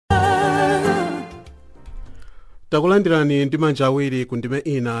Takulandirani ndi manja awiri ku ndime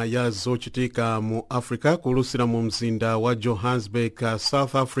ina ya zochitika mu Africa kulusira mu mzinda wa Johannesburg,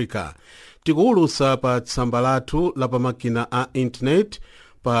 South Africa. Tikuulusa pa tsamba lathu la pamakina a internet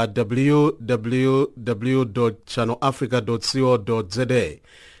pa www.channelafrica.co.za.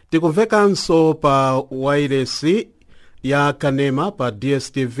 Tikumvekanso pa wailesi ya Kanema pa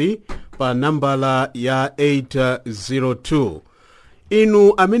DSTV pa nambala ya 802.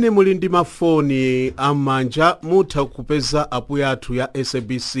 Inu amene muli ndi mafoni amanja mutha kupeza apu yathu ya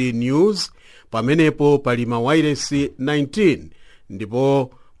SABC News pamenepo pali mawailesi 19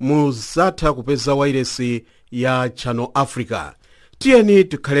 ndipo muzatha kupeza wailesi ya Channel Africa. Tiyeni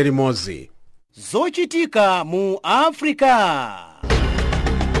tikhale limodzi. Zochitika mu Africa.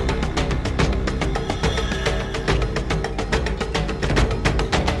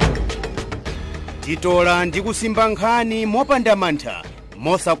 Titola ndi kusimba nkhani mopanda mantha,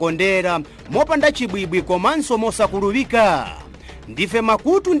 mosakondera, mopanda chibwibwi komanso mosakulubika. Ndife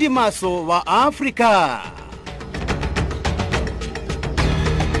makutu ndi maso wa Africa.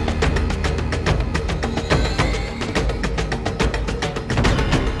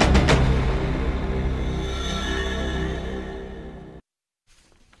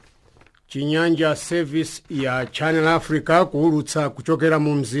 Chinyanja service ya Channel Africa kuulutsa kuchokera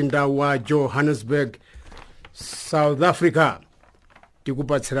mu mzinda wa Johannesburg, South Africa.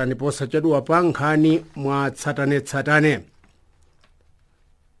 Tikupatserani posachedwa pa nkhani mwa tsatane.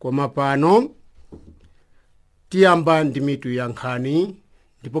 Koma pano tiyamba ndi mitu ya nkhani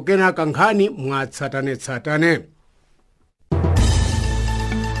ndipo kenaka nkhani mwa tsatane.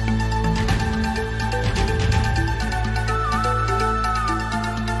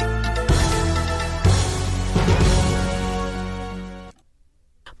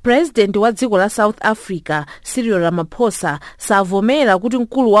 President wa dziko la South Africa, Cyril Ramaphosa, savomera kuti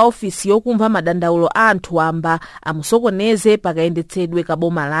mkulu wa ofisi yokumva madandaulo a anthu wamba amusokoneze pakayendetsedwe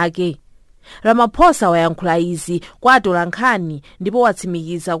kaboma lake. Ramaphosa wayankhula izi kwa atolankhani ndipo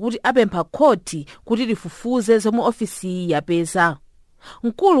watsimikiza kuti apempha khoti kuti lifufuze zomwe ofisi yapeza.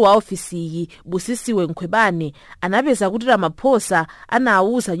 Mkulu wa ofisi Busisiwe Nkhwebane anapeza kuti Ramaphosa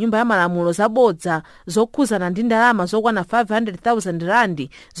anawuza nyumba ya malamulo zabodza zokhuzana ndi ndalama zokwana 500,000 rand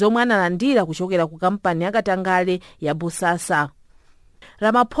zomwe analandira kuchokera ku kampani yakatangale ya Bosasa.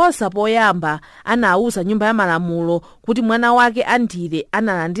 Ramaphosa poyamba anawuza nyumba ya malamulo kuti mwana wake Andile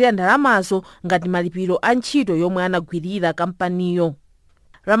analandira ndalamazo ngati malipiro a ntchito yomwe anagwirira kampaniyo.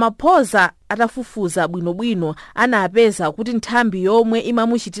 Ramaphosa atafufuza bwinobwino anapeza kuti nthambi yomwe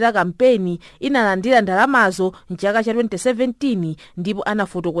imamuchitira kampeni inalandira ndalamazo mchaka cha 2017 ndipo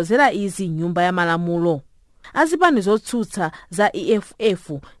anafotokozera izi nyumba ya malamulo. Azipani zotsutsa za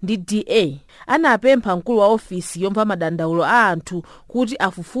EFF ndi DA anapempha mkulu wa ofisi yomva madandaulo a anthu kuti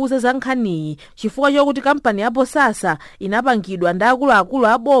afufuze za nkhaniyi chifukwa chokuti kampani ya Bosasa inapangidwa ndi akuluakulu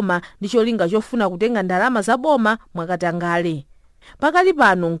a boma ndi cholinga chofuna kutenga ndalama za boma mwakatangale. Pakali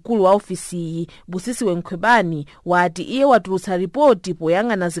pano mkulu wa ofisi Busisiwe Nkhwebane wati iye watulutsa ripoti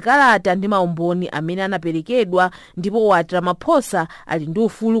poyang'ana zikalata ndi maumboni amene anaperekedwa ndipo wati Ramaphosa ali ndi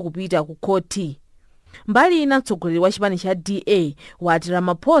ufulu kupita ku khoti. Mbali ina mtsogoleri wa chipani cha DA wati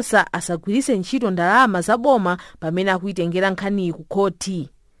Ramaphosa asagwiritse ntchito ndalama za boma pamene akuitengera nkhaniyi ku khoti.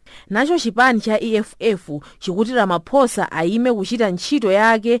 Nacho chipani cha EFF chikuti Ramaphosa ayime kuchita ntchito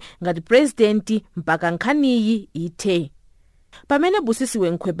yake ngati president mpaka nkhaniyi ithe. Pamene Busisiwe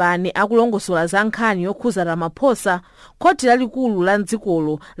Nkhwebane akulongosola za nkhani yokhuza Ramaphosa, khoti lalikulu la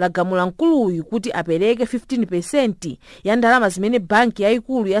dzikolo lagamula mkuluyu kuti apereke 15% ya ndalama zimene banki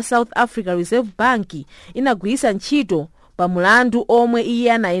yayikulu ya South Africa Reserve Bank inagwiritsa ntchito pa mulandu omwe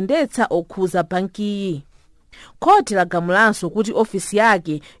iye anayendetsa okhuza bankiyi. Khoti lagamulanso kuti ofisi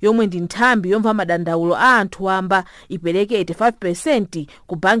yake yomwe ndi nthambi yomva madandaulo a anthu wamba ipereke 85%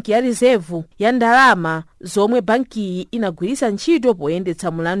 ku banki ya reserve ya ndalama zomwe bankiyi inagwiritsa ntchito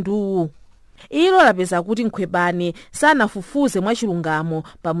poyendetsa mulanduwu. Ilo lapeza kuti Nkhwebane sanafufuze mwachilungamo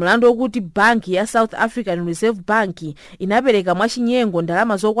pa mulandu wokuti banki ya South African Reserve Bank inapereka mwachinyengo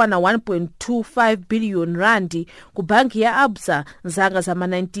ndalama zokwana 1.25 billion rand ku banki ya Absa zanga za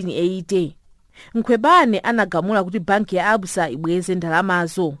 1980. Nkhwebane anagamula kuti banki ya Absa ibweze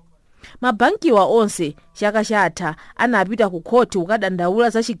ndalamazo. Mabankiwa onse chaka chatha anapita ku khoti kukadandaula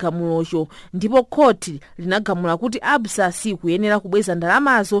za chigamulocho ndipo khoti linagamula kuti Absa sikuyenera kubweza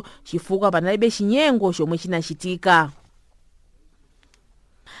ndalamazo chifukwa panalibe chinyengo chomwe chinachitika.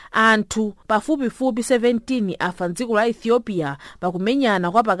 Anthu pafupifupi 17 afa m'dziko la Ethiopia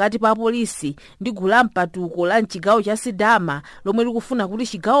pakumenyana kwa pakati pa polisi ndi gulu la mpatuko la mchigawo cha Sidama lomwe likufuna kuti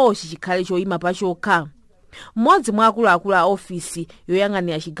chigawochi chikhale choyima pachokha. Mmodzi mwa akuluakulu a ofisi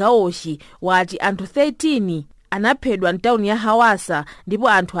yoyang'anira chigawochi wati anthu 13 anaphedwa mtawuni ya hawassa ndipo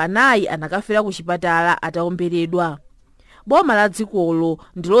anthu 4 anakafera ku chipatala ataomberedwa. Boma la dzikolo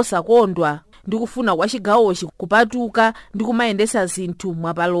ndilosakondwa ndi kufuna kwa chigawochi kupatuka ndi kumayendesa zinthu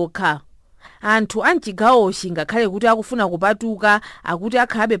mwapalokha. Anthu a mchigawochi ngakhale kuti akufuna kupatuka akuti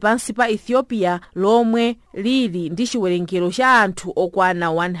akhalabe pansi pa Ethiopia lomwe lili ndi chiwerengero cha anthu okwana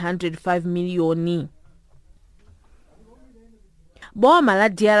 105 miliyoni. Boma la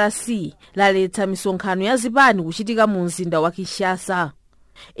DRC laletsa misonkhano ya zipani kuchitika mu mzinda wa Kinshasa.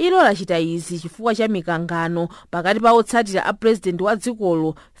 Ilo lachita izi chifukwa cha mikangano pakati pa otsatira a president wa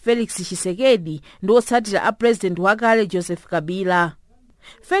dzikolo Felix Tshisekedi ndi otsatira a president wakale Joseph Kabila.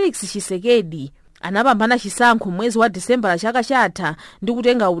 Felix Tshisekedi anapambana chisankho mwezi wa Disemba chaka chatha ndi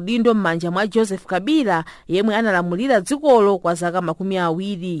kutenga udindo m'manja mwa Joseph Kabila yemwe analamulira dzikolo kwa zaka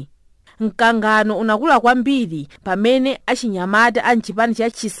 20. Mkangano unakula kwambiri pamene achinyamata a mchipani cha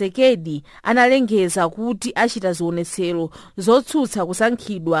Tshisekedi analengeza kuti achita zionetsero zotsutsa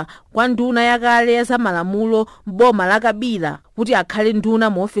kusankhidwa kwa nduna yakale ya zamalamulo m'boma la Kabila kuti akhale nduna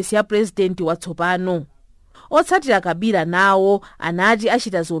mu ofesi ya president watsopano. Otsatira Kabila nawo anati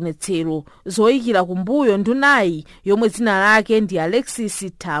achita zionetsero zoyikira kumbuyo ndunayi yomwe dzina lake ndi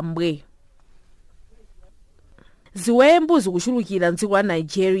Alexis Thambwe. Ziwembu zikuchulukira mdziko la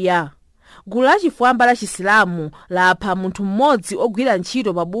Nigeria. Gulu la chifwamba la chisilamu lapha munthu mmodzi ogwira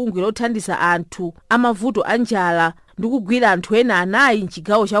ntchito pa bungwe lothandiza anthu amavuto a njala ndi kugwira anthu ena 4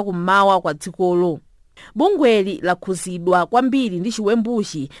 mchigawo chakummawa kwa dzikolo. Bungweli lakhuzidwa kwambiri ndi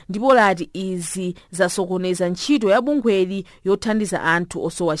chiwembuchi ndipo lati izi zasokoneza ntchito ya bungweli yothandiza anthu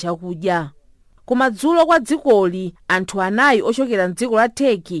osowa chakudya. Kumadzulo kwa dzikoli anthu 4 ochokera mdziko la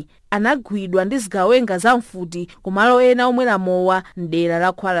Turkey anagwidwa ndi zigawenga za mfuti kumalo ena omwe lamowa mdera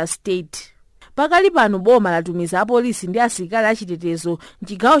la Kwara State. Pakali pano boma latumiza apolisi ndi asilikali achitetezo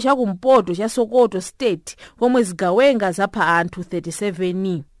mchigawo chakumpoto cha Sokoto State komwe zigawenga zapha anthu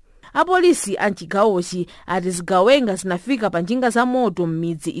 37. Apolisi a mchigawochi ati zigawenga zinafika pa njinga za moto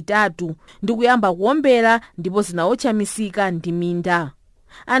m'midzi 3 ndi kuyamba kuombera ndipo zinawotcha misika ndi minda.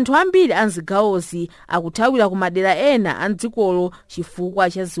 Anthu ambiri a zigawozi akuthawira ku madera ena a dzikolo chifukwa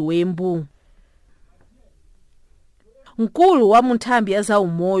cha ziwembu. Mkulu wa munthambi ya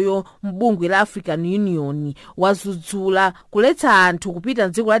zaumoyo mbungwe la African Union wazudzula kuletsa anthu kupita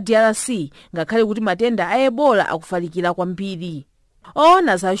mdziko la DRC ngakhale kuti matenda a Ebola akufalikira kwambiri.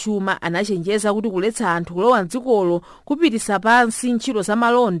 Ona zachuma anachenjeza kuti kuletsa anthu kulowa mdzikolo kupitisa pansi ntchito za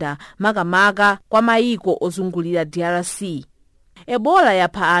malonda makamaka kwa mayiko ozungulira DRC. Ebola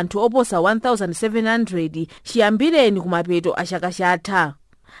yapha anthu oposa 1700 chiyambireni kumapeto a chaka chatha.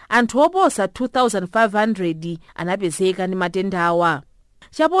 Anthu oposa 2500 anapezeka ndi matendawa.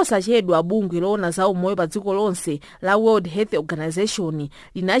 Chaposa chedwa bungwe loona za umoyo pa dziko lonse la World Health Organization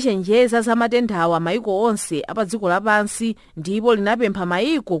linachenjeza za matendawa mayiko onse apa dziko lapansi ndipo linapempha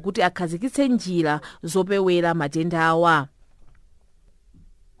mayiko kuti akhazikitse njira zopewera matendawa.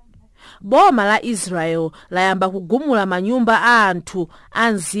 Boma la Israel layamba kugumula manyumba a anthu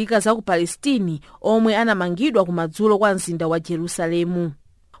a nzika za ku Palestini omwe anamangidwa kumadzulo kwa mzinda wa Jerusalemu.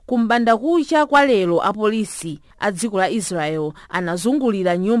 Kumbanda kucha kwa lero apolisi a dziko la Israel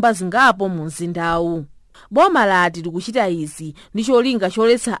anazungulira nyumba zingapo mu mzindawu. Boma lati likuchita izi ndi cholinga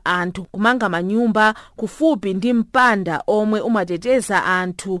choletsa anthu kumanga manyumba kufupi ndi mpanda omwe umateteza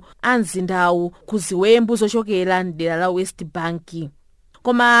anthu a mzindawu ku ziwembu zochokera mdera la West Bank.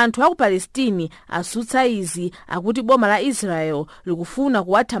 Koma anthu a ku Palestini asutsa izi akuti boma la Israel likufuna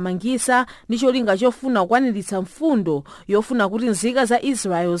kuwathamangisa ndi cholinga chofuna kukwaniritsa mfundo yofuna kuti nzika za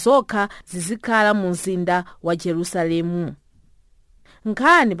Israel zokha zizikhala mu mzinda wa Jerusalemu.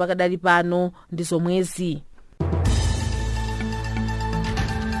 Nkhani pakadali pano ndi zomwezi.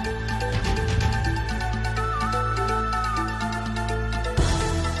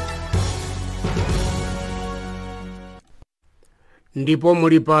 Ndipo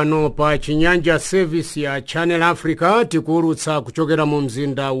muli pano pa Chinyanja service ya Channel Africa tikuulutsa kuchokera mu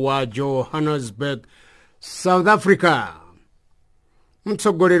mzinda wa Johannesburg, South Africa.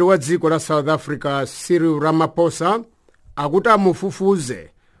 Mtsogoleri wa dziko la South Africa Cyril Ramaphosa akuti amufufuze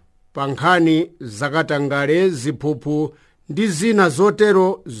pa nkhani zakatangale, ziphuphu ndi zina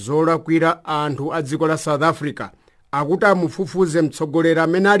zotero zolakwira anthu a dziko la South Africa. Akuti amufufuze mtsogoleri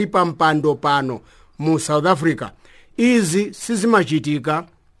amene ali pa mpando pano mu South Africa. Izi sizimachitika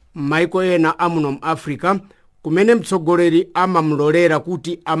m'maiko ena amuno mu Africa kumene mtsogoleri amamulolera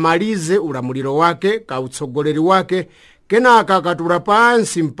kuti amalize ulamuliro wake ka utsogoleri wake kenaka akatula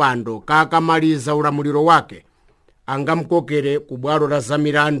pansi mpando kakamaliza ulamuliro wake angamkokere ku bwalo la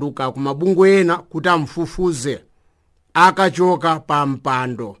zamilandu ka kumabungwe ena kuti amfufuze akachoka pa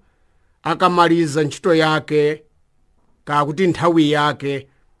mpando. akamaliza ntchito yake kakuti nthawi yake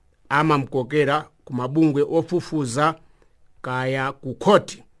amamkokera ku mabungwe ofufuza kaya ku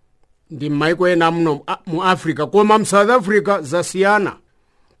khoti ndi m'maiko ena muno mu Africa. Koma mu South Africa zasiyana.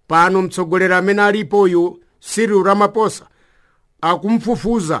 Pano mtsogoleri amene alipo uyu Cyril Ramaphosa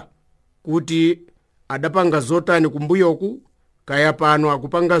akumfufuza kuti adapanga zotani kumbuyoku, kaya pano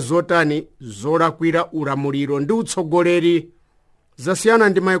akupanga zotani zolakwira ulamuliro ndi utsogoleri. Zasiyana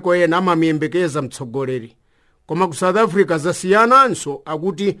ndi maiko ena amamuyembekeza mtsogoleri. Koma ku South Africa zasiyananso,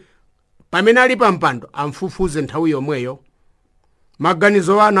 akuti pamene ali pampando amfufuze nthawi yomweyo.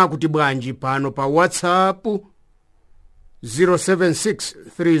 Maganizo anu akuti bwanji pano pa WhatsApp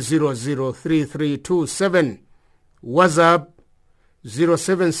 07630033327, WhatsApp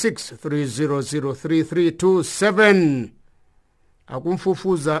 07630033327.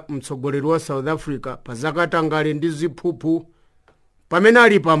 Akumfufuza mtsogoleri wa South Africa pa zakatangale ndi ziphuphu pamene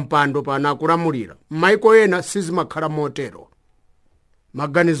ali pampando pana akulamulira. M'maiko ena sizimakhala motero.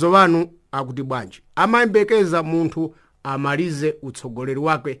 Maganizo anu akuti bwanji? Amayembekeza munthu amalize utsogoleri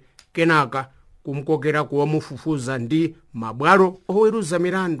wake kenaka kumkokera kuwamufufuza ndi mabwalo oweruza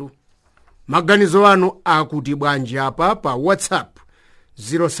milandu. Maganizo anu akuti bwanji apa pa WhatsApp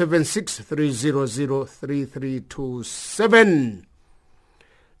 07630033327.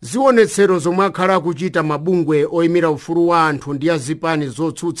 Zionetsero zomwe akhala akuchita mabungwe oyimira ufulu wa anthu ndi azipani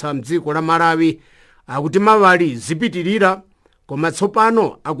zotsutsa mdziko la Malawi akuti mawali zipitirira, koma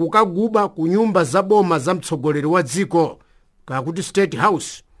tsopano akukaguba ku nyumba zaboma za mtsogoleri wa dziko kakuti State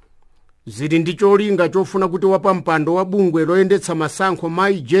House. Zili ndi cholinga chofuna kuti wapampando wa bungwe loyendetsa masankho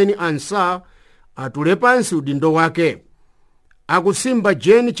Mayi Jane Ansah atule pansi udindo wake. Akusimba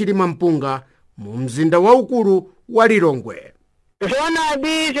Jane Chilimampunga mu mzinda waukulu wa Lilongwe.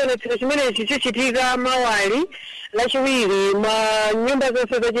 Zoonadi chionetsero chimene chichitika mawali lachiwiri ma nyumba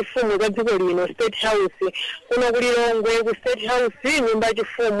zonse zachifumu za dziko lino, State House kuno ku Lilongwe, ku State House nyumba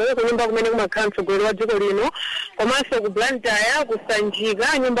yachifumu, ku nyumba kumene kumakhala mtsogoleri wa dziko lino, komanso ku Blantyre, ku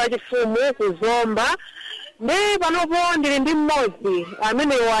Sanjika nyumba yachifumu, ku Zomba. Ndi panopo ndili ndi mmodzi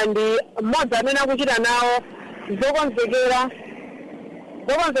amene amene akuchita nawo zokonzekera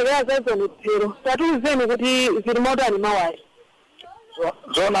za zionetsero. Tatiuzeni kuti zili motani mawali.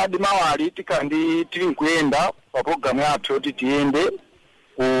 Zoonadi mawali tili nkuyenda pa programu yathu yoti tiyende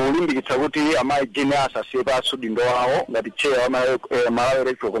kulimbikitsa kuti amayi Jane asiye pansi udindo wawo ngati chair wa Malawi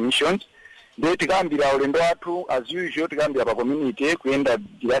Electoral Commission. Ndi tikambira ulendo wathu as usual, tikambira pa community kuyenda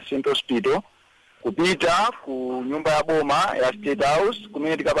ya Central Hospital kupita ku nyumba ya boma ya State House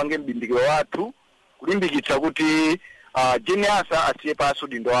kumene tikapange mbindikiro wathu kulimbikitsa kuti Jane asiye pansi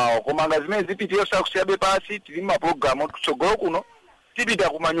udindo wawo. Koma ngazimene zipitiyo sakusiyabe pansi, tili ma programu tutsogolo kuno tipita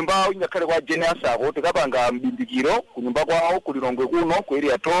kumanyumba awo ngakhale kwa Jane Ansah tikapanga mbindikiro ku nyumba kwawo ku Lilongwe kuno ku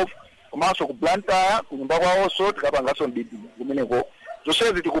area 12, komanso ku Blantyre ku nyumba kwawonso tikapanganso mbindikiro kumeneko.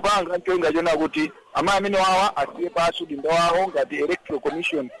 Zonsezi tikupanga ncholinga chona kuti amayi amene wawa asiye pansi udindo wawo ngati Electoral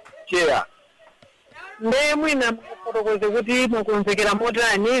Commission chair. Mbe mwina mufotokoze kuti mukonzekera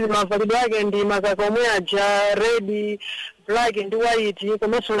motani, mavalidwe ake ndi makaka omwe aja red, black ndi white,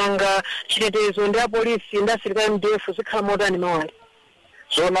 komanso nanga chitetezo ndi apolisi ndi asilikali MDF zikhala motani mawali?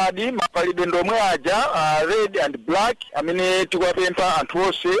 Zoonadi mapalidwe ndomwe aja red and black amene tikuwapempha anthu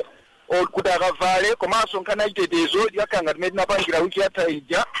onse kuti akavale, komanso nkhani yachitetezo yakanga timene tinapangira wiki yatha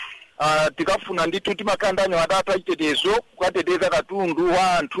ija. Tikafuna ndithu timakandanyo adatu achitetezo kukateteza katundu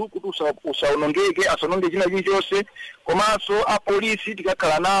wa anthu kuti usaonongeke, asanonge china chilichonse, komanso apolisi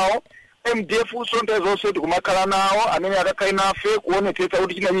tikakhala nawo, MDF sonte zonse tikumakhala nawo amene akakhale nafe kuonetsetsa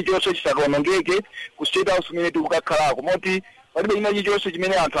kuti china chilichonse chisakaonongeke ku State House imene tikukakhalako. Moti palibe china chilichonse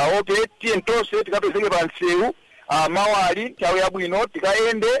chimene anthu aope, tiye tonse tikapezeke pa msewu mawali nthawi yabwino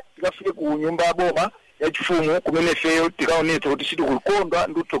tikayende tikafike ku nyumba ya boma yachifumu kumene feyo tikaonetsa kuti sitikukondwa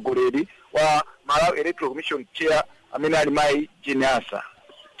ndi utsogoleri wa Malawi Electoral Commission chair amene ali Mayi Jane Ansah.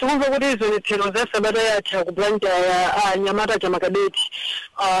 Tikumva kuti zionetsero za sabata yatha ku Blantyre anyamata cha makadeti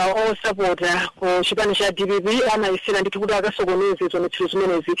osapota ku chipani cha DPP amayesera ndithu kuti akasokoneze zionetsero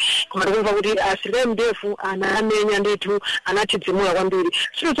zimenezi, koma tikumva kuti asilikali MDF anamenya ndithu anathidzimula kwambiri.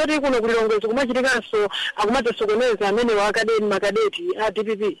 Sito zoti kuno ku Lilongwe kumachitikanso akumadzasokoneza amene makadeti a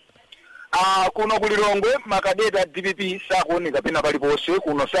DPP. Kuno ku Lilongwe makadeti a DPP sakuoneka pena paliponse,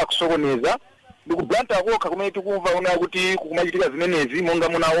 kuno sakusokoneza. Ndi ku Blantyre kokha kumene tikumva una kuti kumachitika zimenezi, monga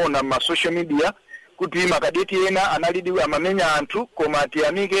munaona ma social media kuti makadeti ena analidi amamenya anthu, koma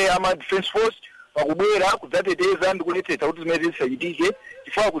tiyamike ama defense force pakubwera kudzateteza ndi kunetsetsa kuti zimenezi zisachitike,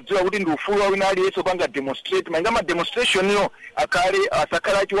 chifukwa kudziwa kuti ndi ufulu wina aliyense opanga demonstrate, manga ma demonstration yo akhale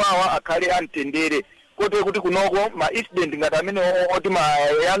asakhala chiwawa, akhale amtendere. kote kuti kunoko ma incident ngati amene oti ma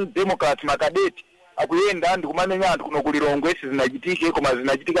young democrats makadeti akuyenda ndikumamenya anthu kuno kulilongwe sizinachitike koma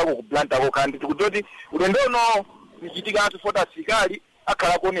zinachitikako ku Blantyre kandi tikutoti ulendo uno nichitika anthu fota asikali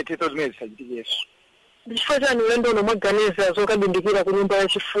akhala kuonetsetsa zimene zisachitikenso. Chifukwa chani ulendo uno mwaganiza zokabindikira ku nyumba ya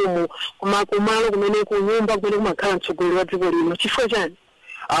chifumu kumalo kumene ku nyumba kumene kumakhala mtsogoleri wa dziko lino, chifukwa chani?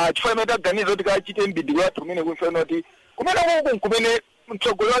 Chifukwa imene taganiza kuti kachite mbindikiro yathu kumene kumfena kuti kumene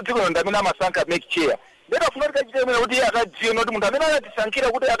mtsogoleri wa dziko lino ndamene amasankha make chair ndetafuna kuti kachite imene kuti akadziwe noti munthu amene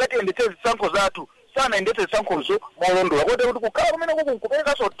anatisankhira kuti akatiyendetse zisankho zathu sanayendetse zisankhozo molondola kote kuti kukhala kumene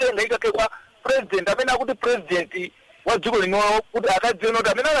kukuperekanso tenga ikake kwa president amene akuti president wa dziko lino kuti akadziwe noti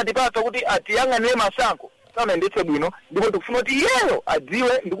amene anatipatsa kuti atiyang'anire masankho sanayendetse bwino ndipo tikufuna kuti iyeyo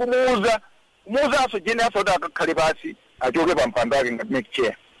adziwe ndi kumuwuzanso jeneranso kuti akakhale pasi achoke pa mpando wake ngati make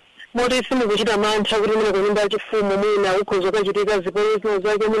chair. Moti simukuchita mantha kuti mune ku nyumba ya chifumu mwina ukhoza kachitika zipolisi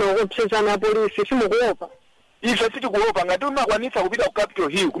zake muna kupsezana apolisi simukuopa? Ife sitikuopa ngati umakwanisa kupita ku Capitol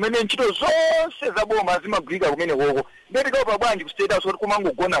Hill kumene ntchito zonse zaboma zimagwirika kumene koko ndetikaopa bwanji ku State House kuti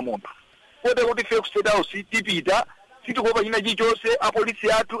kumangogona munthu kote kuti ife ku State House tipita sitikuopa china chilichonse.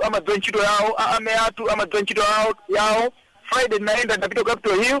 Apolisi athu amadziwa ntchito yawo, aame athu amadziwa ntchito yawo. Friday naenda ndapita ku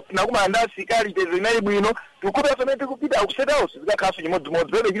Capitol Hill nakumana ndi asikali tezo inali bwino tikukupa pamene tikupita ku State House zikakhaso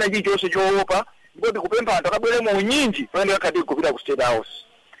chimodzimodzi pebe china chilichonse choopa ndipo tikupempha anthu akabwere mu unyinji pamene kakhati kupita ku State House.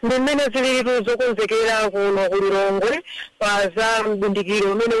 Ndi mmene zililitu zokonzekera kuno kulilongwe pa za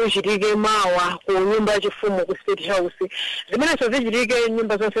mbindikiro umene uchitike mawa ku nyumba ya chifumu ku State House zimenenso zichitike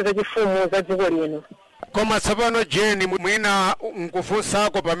nyumba zonse za chifumu za dziko lino. Koma tsopano Jane mwina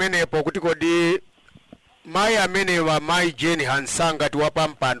nkufunsako pamenepo kuti kodi mayi amenewa mayi Jane Hansanga tiwapa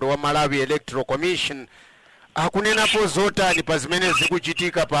mpando wa Malawi Electoral Commission akunenapo zotani pa zimene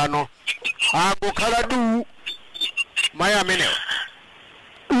zikuchitika pano angokhala du mayi amenewa?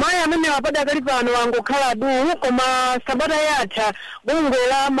 Mayi amenewa padakali pano angokhala du koma sabata yatha bungwe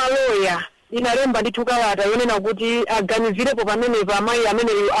la maloya inalemba ndi thukalata yonena kuti aganizirepo pamenepa amayi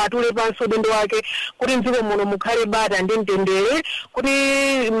ameneyo atule pansi udindo wake kuti mdziko muno mukhale bata ndi mtendere kuti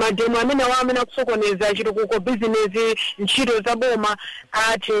mademo amenewa amene akusokoneza chitukuko bizinesi ntchito za boma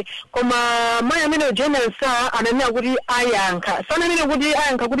athe. Koma mayi ameneyo Jane Hansanga ananena kuti ayankha sananene kuti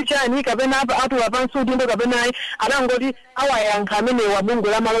ayankha kuti chani kapena atula pansi udindo kapena anangoti awayankha amenewa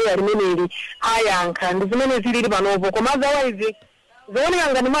bungwe la maloya limeneli ayankha ndi zimene zilili panopo. Koma otherwise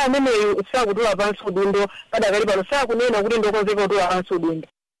zooneka ngati mayi ameneyu sakutula pansi udindo padakali pano sakunena kuti ndokonzeka kutula pansi udindo.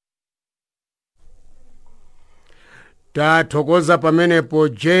 Tathokoza pamenepo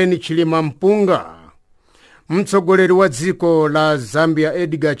Jane Chilima Mpunga. Mtsogoleri wa dziko la Zambia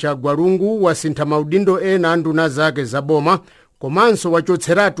Edgar Chagwalungu wasintha maudindo ena nduna zake zaboma komanso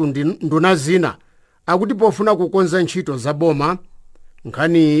wachotseratu nduna zina akuti pofuna kukonza ntchito zaboma.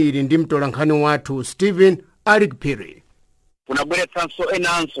 Nkhani ili ndi mtolankhani wathu Stephen Alikpiri. Kunabweretsanso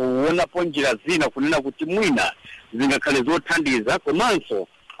enanso uonapo njira zina kunena kuti mwina zingakhale zothandiza komanso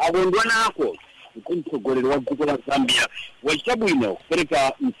akondwana ako mtsogoleri wa dziko la Zambia wachita bwino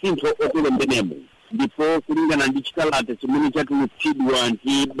kupereka msintho okulembelemo ndipo kulingana ndi chikalata chimene chatulutsidwa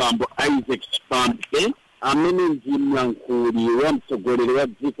ndi bambo Isaac Chipambe amene ndi mlankhuli wa mtsogoleri wa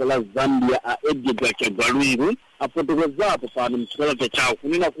dziko la Zambia a Edgar Chagwalungu afotokozapo pano mchikalata chawo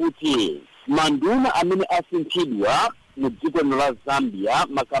kunena kuti manduna amene asinthidwa mu dziko la Zambia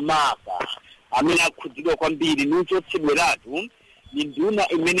makamaka amene akhudzidwa kwambiri nuchotsedweratu ni nduna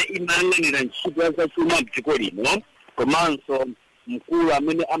imene imayang'anira ntchito ya zachuma m'dziko lino komanso mkulu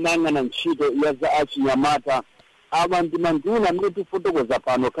amene amayang'ana ntchito ya za achinyamata. Awa ndi manduna amene tifotokoza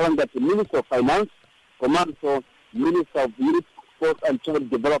pano khala ngati Minister of Finance komanso Minister of Youth, Sports and Child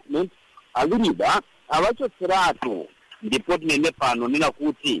Development awiriwa awachotseratu ndipo tinene pano nena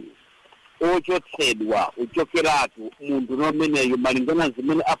kuti ochotsedwa uchokeratu munthu nomeneyo malingana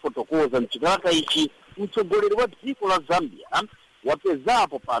zimene afotokoza mchikalata ichi mtsogoleri wa dziko la Zambia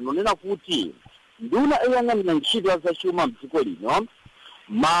wapezapo pano nena kuti nduna eyang'anira ntchito ya zachuma m'dziko lino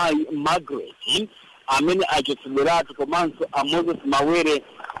Margaret amene achotsedweratu komanso a Moses Mawere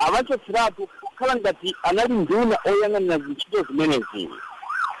awachotseratu kukhala ngati anali nduna oyang'anira ntchito zimenezi.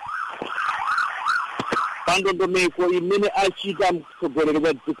 Pandondomeko imene achita mtsogoleri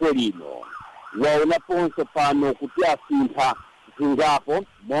wa dziko lino waonaponso pano kuti asintha zingapo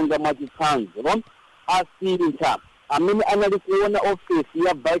monga mwachitsanzo asintha amene anali kuona ofisi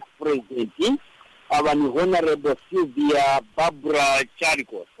ya vice president awa ni Honorable Sylvia Barbara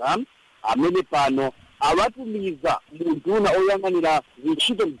Charikosa amene pano awatumiza munduna oyang'anira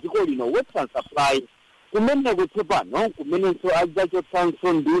ntchito m'dziko lino Water and Supply kumene kuti pano kumenenso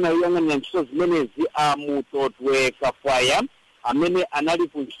adzachotsanso nduna oyang'anira ntchito zimenezi a Mutotwe Kafwaya amene anali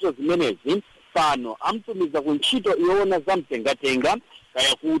ku ntchito zimenezi pano amtumiza ku ntchito yoona za mtengatenga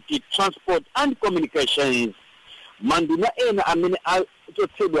kaya kuti transport and communications. Manduna ena amene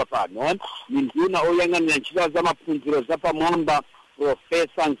achotsedwa pano ni nduna oyang'anira ntchito za maphunziro zapamwamba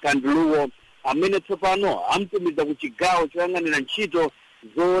Profesa Nkandluwo amene tsopano amtumiza ku chigawo choyang'anira ntchito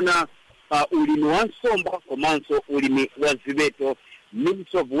zoona ulimi wa nsomba komanso ulimi wa ziweto,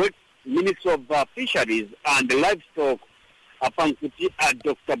 Ministry of Fisheries and Livestock apankuti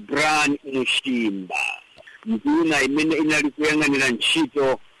Dr. Brian Mushimba. Nduna imene inali kuyang'anira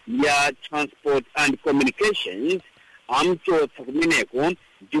ntchito ya transport and communications amchotsa kumeneko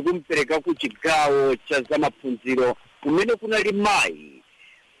ndikumpereka ku chigawo cha zamaphunziro kumene kunali mayi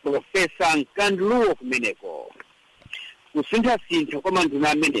Profesa Nkandluwo kumeneko. Kusintha kwa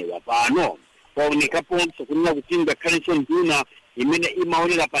manduna amenewa pano kwaonekaponso kunena kuti ngakhalenso nduna imene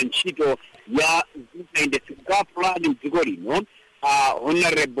imaonera pa ntchito ya zipendesika fulani mdziko lino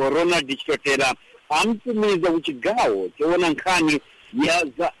Honorable Ronald Chitotera amtumiza ku chigawo choona nkhani ya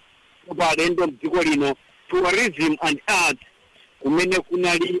za palendo mdziko lino tourism and arts kumene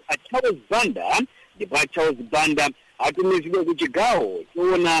kunali Charles Banda ndipo Charles Banda atumizidwa ku chigawo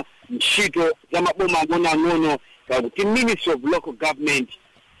choona ntchito za maboma ang'ono kakuti Ministry of Local Government.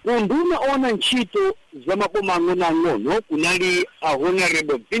 Kunduna ona ntchito za maboma ang'ono kunali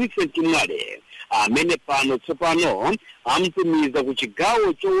Honorable Vincent Mwale amene pano tsopano amtumiza ku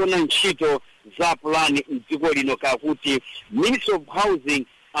chigawo choona ntchito za plani mdziko lino kakuti Ministry of Housing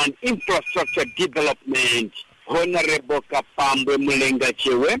and Infrastructure Development. Honorable Kapambwe Mulenga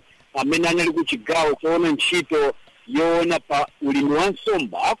Chewe amene anali ku chigawo choona ntchito yoona pa ulimi wa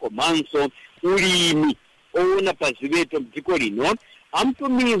nsomba komanso ulimi oona pa ziweto mdziko lino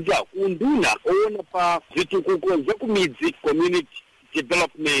amtumiza kunduna oona pa zitukuko za kumidzi community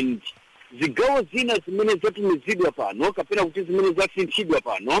development. Zigawo zina zimene zatumizidwa pano kapena kuti zimene zasinthidwa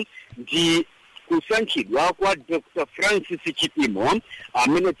pano ndi kusankhidwa kwa Dr. Francis Chipimo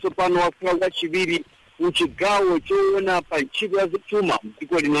amene tsopano wakhala wachiwiri ku chigawo choona pa ntchito ya zachuma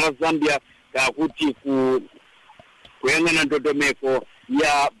mdziko lino la Zambia kakuti kuyang'ana ndondomeko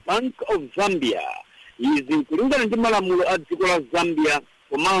ya Bank of Zambia. Izi kulingana ndi malamulo a dziko la Zambia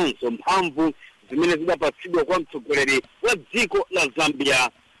komanso mphamvu zimene zidapatsidwa kwa mtsogoleri wa dziko la Zambia.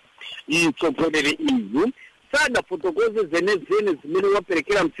 Mtsogoleri iyu sadafotokoze zenezene zimene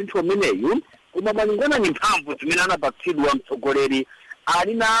waperekera msintho umeneyu koma malingana ni mphamvu zimene anapatsidwa mtsogoleri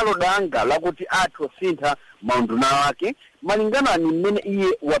ali nalo danga lakuti atosintha maunduna wake malingana ni mmene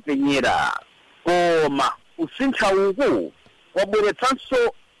iye wapenyera. Koma usintha uku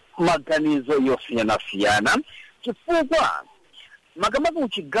wabweretsanso maganizo yosiyanasiyana chifukwa makamaka ku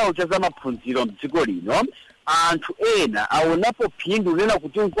chigawo cha zamaphunziro mdziko lino anthu ena aonapo phindu lena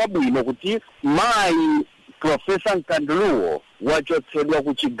kuti nkwabwino kuti mayi Profesa Nkandluwo wachotsedwa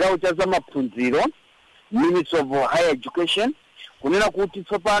ku chigawo cha zamaphunziro Ministry of Higher Education kunena kuti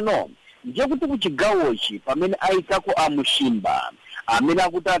tsopano ndiye kuti ku chigawochi pamene ayikako Mushimba amene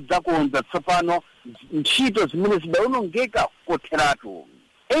akuti adzakonza tsopano ntchito zimene zidaonongeka kotheratu.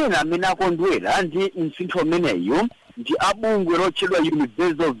 Ena amene akondwera ndi msintho umeneyu ndi abungwe lotchedwa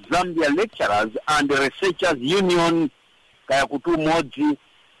University of Zambia Lecturers and Researchers Union kaya kuti umodzi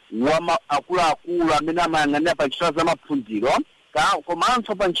wa akuluakulu amene amayang'anira pa ntchito za maphunziro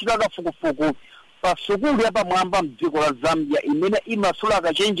komanso pa ntchito akafukufuku pa sukulu yapamwamba mdziko la Zambia imene imasula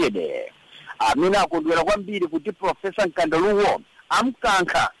akachenjede amene akondwera kwambiri kuti Profesa Nkandluwo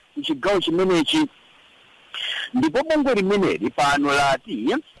amkankha ku chigawo chimenechi. Ndipo bungwe limeneli pano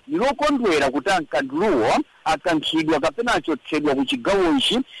lati lilokondwera kuti Nkandluwo akankhidwa kapena achotsedwa ku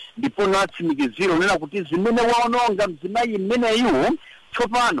chigawochi ndipo natsimikizira nena kuti zimene waononga mzimayi mmeneyu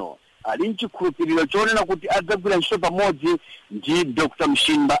tsopano ali nchikhulupiriro chonena kuti adzagwira ntchito pamodzi ndi Dr.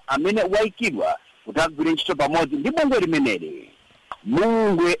 Mushimba amene wayikidwa kuti agwire ntchito pamodzi ndi bungwe limeneli.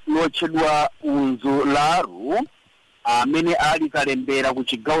 Bungwe lotchedwa Unzularu amene ali kalembera ku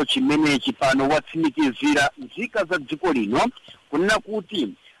chigawo chimenechi pano watsimikizira nzika za dziko lino kunena kuti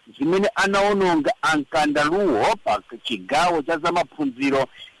zimene anaononga Nkandluwo pa chigawo cha zamaphunziro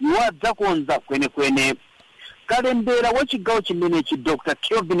iwo adzakonza kwenekwene. Kalembera wa chigawo chimenechi Dr.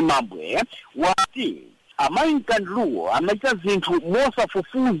 Kelvin Mambwe wati amayi Nkandluwo amachita zinthu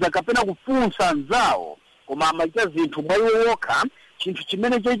mosafufuza kapena kufunsa anzawo koma amachita zinthu mwayiwo wokha chinthu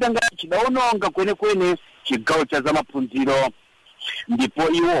chimene chochita ngati chidaononga kwenekwene chigawo cha zamaphunziro. Ndipo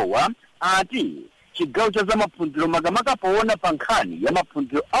iwowa ati chigawo cha zamaphunziro makamaka poona pa nkhani ya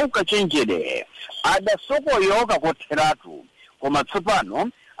maphunziro aukachenjede adasokoyoka kotheratu koma tsopano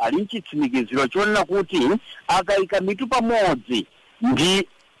ali nchitsimikiziro chonena kuti akayika mitu pamodzi ndi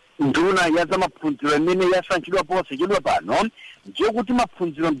nduna ya za maphunziro imene yasankhidwa posachedwa pano ndiye kuti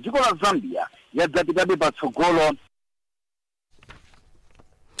maphunziro mdziko la Zambia yadzapitabe patsogolo.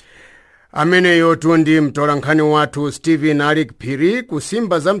 Ameneyo ndi mtolankhani wathu Stephen Alik Phiri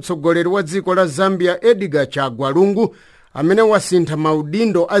kusimba za mtsogoleri wa dziko la Zambia Edgar Chagwa Lungu amene wasintha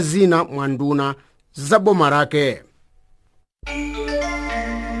maudindo a zina mwa nduna za boma lake.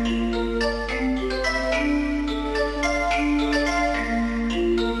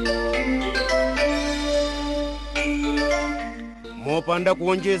 mopanda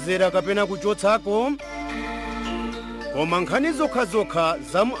kuonjezera kapena kuchotsako, koma nkhani zokhazokha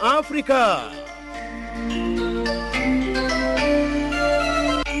za mu Africa.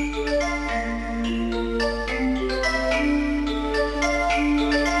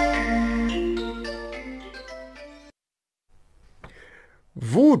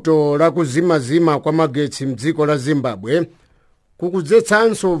 Vuto la kuzimazima kwa magetsi mdziko la Zimbabwe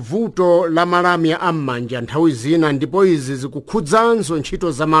kukudzetsanso vuto la malamya am'manja nthawi zina, ndipo izi zikukhudzanso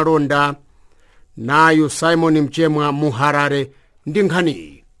ntchito za malonda. Nayo Simon Mchemwa mu Harare ndi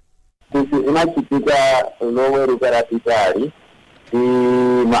nkhaniyi. Kuti zinachitika loweruka lapitali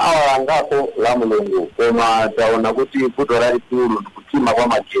maawa angapo la mulungu, koma taona kuti vuto lalikulu ndikutima kwa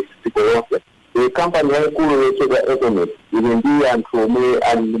magetsi dziko lonse. Kampani yaikulu yochedwa Econet ili ndi anthu omwe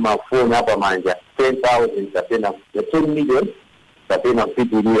ali ndi mafoni apamanja 10,000 kapena 10 million kapena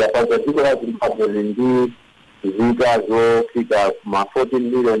kupitirira. Pasa dziko la Zimbabwe ndi zika zofika ma 14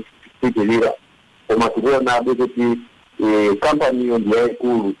 million kupitirira, koma tikuonabe kuti kampani iyo ndi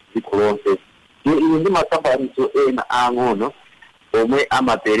yaikulu dziko lonse. Ili ndi makampaniso ena ang'ono omwe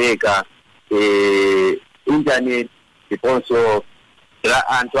amapereka internet ndiponso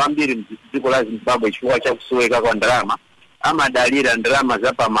anthu ambiri mdziko la Zimbabwe chifukwa chakusoweka kwa ndalama amadalira ndalama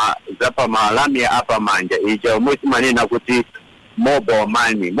zapa malamya apamanja icha omwe timanena kuti mobile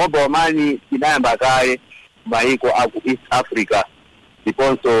money. Mobile money inayamba kale maiko aku East Africa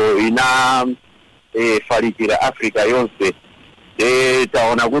ndiponso falikira Africa yonse.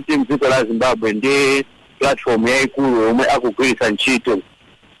 Taona kuti mdziko la Zimbabwe ndi platform yaikulu omwe akugwiritsa ntchito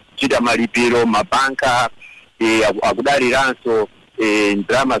chita malipiro mabanka akudaliranso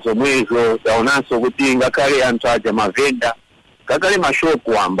ndalama zomwezo. Taonanso kuti ngakhale anthu aja mavenda, ngakhale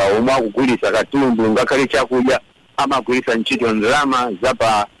mashopu amba omwe akugulitsa katundu, ngakhale chakudya amagwiritsa ntchito ndalama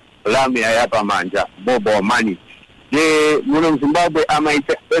zapa lamya yapamanja mobile money. Muno Zimbabwe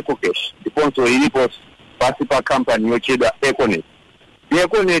amaita EcoCash ndiponso ilipo pasi pa kampani yochedwa Econet.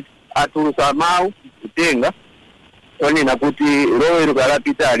 Econet atulusa mawu kutenga onena kuti loweruka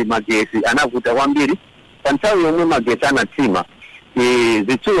lapitali magetsi anavuta kwambiri. Pa nthawi yomwe magetsi anatsima,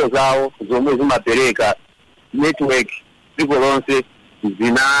 zitsulo zawo zomwe zimapereka network dziko lonse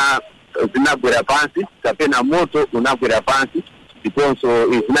zinagwera pansi kapena moto unagwera pansi, ndiponso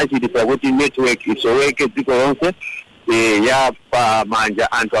zinachititsa kuti network isoweke dziko lonse. Ya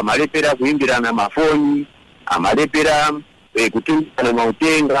pamanja anthu amalepera kuyimbirana mafoni, amalepera kutumbirana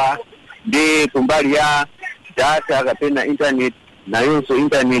mautenga, ndi kumbali ya data kapena internet nayonso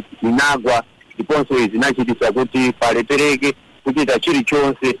internet inagwa, ndiponso zinachititsa kuti palepereke kuchita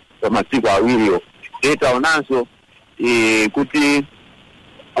chilichonse pa masiku awiriwo. Taonanso kuti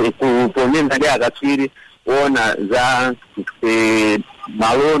kuponena ndi akatswiri ona za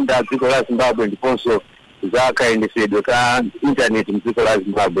malonda dziko la Zimbabwe ndiponso za kayendesedwe ka internet mdziko la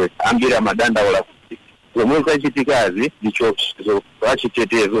Zimbabwe ambiri amadandaula kuti zomwe zachitikazi ndicho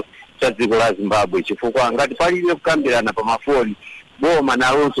chitetezo cha dziko la Zimbabwe, chifukwa ngati palibe kukambirana pa mafoni, boma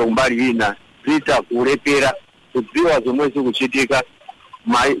nalonso kumbali ina zita kulepera kudziwa zomwe zikuchitika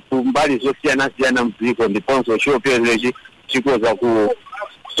kumbali zosiyana-siyana mdziko, ndiponso chioperechi chikoza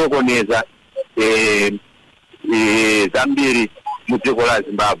kusokoneza zambiri mudziko la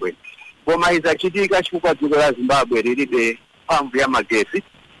Zimbabwe. Koma izachitika chifukwa dziko la Zimbabwe lilibe mphamvu ya magetsi.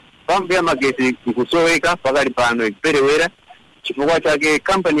 Mphamvu ya magetsi ikusoweka pakali pano ikuperewera, chifukwa chake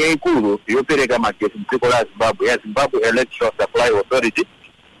kampani yaikulu yopereka magetsi mdziko la Zimbabwe ya Zimbabwe Electrical Supply Authority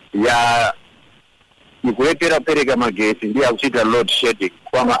ikulepera kupereka magetsi ndi akuchita load shedding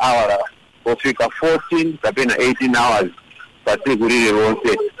kwa maawara ofika 14 kapena 18 hours pa tsiku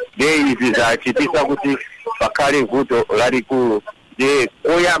lililonse. Izi zachititsa kuti pakhale vuto lalikulu.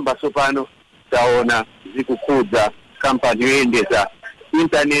 Oyamba tsopano taona zikukhudza kampani yoyendetsa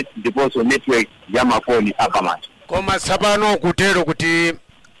internet ndiponso network ya mafoni apamanja. Koma tsopano kutero kuti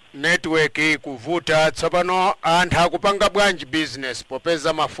network kuvuta, tsopano anthu akupanga bwanji business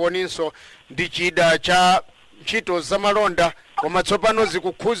popeza mafoninso ndi chida cha ntchito za malonda, koma tsopano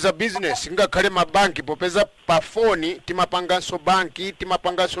zikukhudza business ngakhale mabanki popeza pa foni timapanganso banki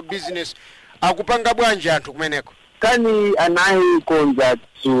timapanganso business. Akupanga bwanji anthu kumeneko? kani anayikonza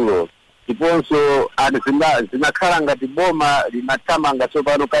dzulo ndiponso zinakhala ngati boma linathamanga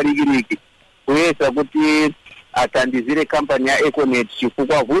tsopano kalikiliki kuyesa kuti athandizire kampani ya Econet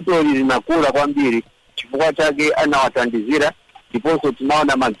chifukwa vuto linakula kwambiri. Chifukwa chake anawathandizira ndiponso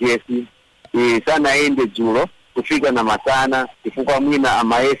tunaona magesi sanaende dzulo kufika na masana chifukwa mwina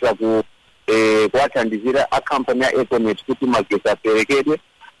amayesa kuwathandizira akampani ya Econet kuti magesi aperekedwe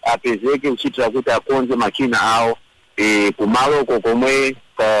apezeke kuchitira kuti akonze makina awo kumaloko komwe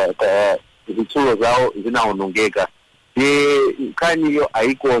zitsulo zawo zinaonongeka. Nkhaniyo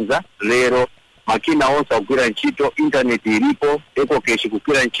ayikonza lero makina onse akugwira ntchito, internet ilipo, Ecocash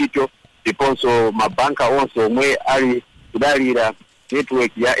kugwira ntchito, ndiponso mabanka onse omwe ali kudalira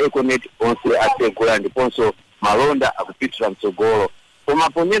network ya Econet onse atsegula, ndiponso malonda akupitira mtsogolo. Koma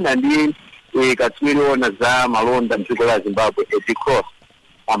ponena ndi katswiri ona za malonda mdziko la Zimbabwe Cross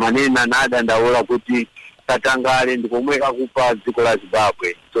amanena nadandaula kuti Katangale ndikomwe akupa dziko la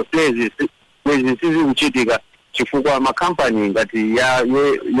Zimbabwe. So kwezi sizikuchitika chifukwa makampani ngati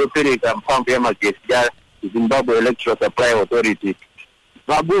yopereka mphamvu ya magesi ya Zimbabwe Electric Supply Authority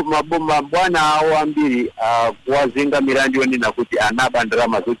mabwana awo ambiri kuwazenga milandu yonena kuti anaba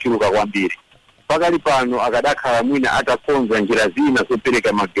ndalama zochuluka kwambiri. Pakali pano akadakhala mwina atakonza njira zina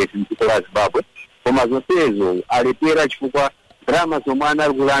zopereka magesi mdziko la Zimbabwe, koma zonsezo alepera chifukwa ndalama zomwe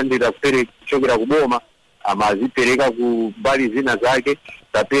anali kulandira kuchokera kuboma amazipereka ku mbali zina zake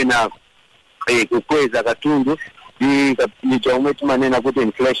kapena kukweza katundu ndi chomwe timanena kuti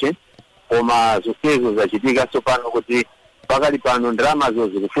inflation. Koma zonsezo zachitika tsopano kuti pakali pano ndalamazo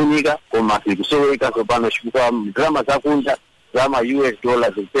zikufunika koma zikusoweka tsopano chifukwa ndalama zakunja za US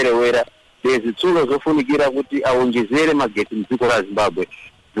dollars zikuperewera. Zitsulo zofunikira kuti awonjezere magesi mdziko la Zimbabwe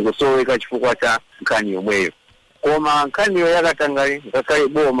zikusoweka chifukwa cha nkhani yomweyo. Koma nkhaniyo yakatangale ngakhale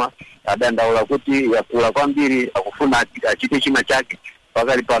boma adandaula kuti yakula kwambiri akufuna achite china chake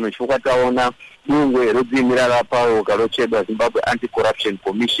pakali pano chifukwa taona bungwe lodziyimira lapawo kalotchedwa Zimbabwe Anti-Corruption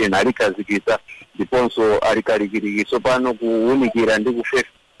Commission alikazikisa ndiponso alikalikiliki tsopano kuwunikira ndi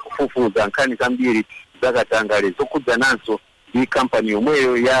kufufuza nkhani zambiri zakatangale zokhudzananso ndi kampani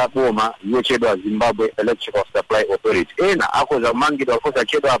yomweyo ya boma yochedwa Zimbabwe Electrical Supply Authority. Ena akoza kumangidwa akoza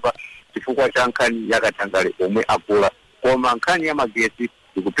chedwa apa chifukwa cha nkhani yakatangale omwe akula. Koma nkhani ya magesi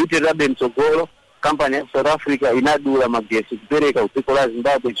ikupitirirabe mtsogolo. Kampani ya South Africa inadula magesi kupereka dziko la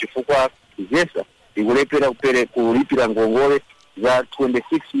Zimbabwe chifukwa ZESA ikulepera kulipira ngongole za 26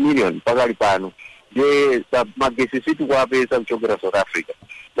 million pakali pano. Magesi situ kuapesa kuchokera South Africa.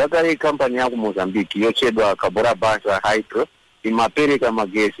 Zakale kampani ya ku Mozambique yochedwa Cabora Bassa Hydro imapereka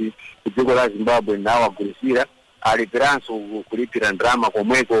magesi kudziko la Zimbabwe nawo agulisira alipiranso kulipira ndalama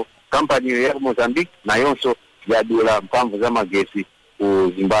komweko. Kampani ya ku Mozambique nayonso yadula mphamvu za magesi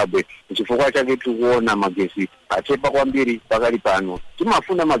ku Zimbabwe. Chifukwa chake tikuona magesi achepa kwambiri pakali pano.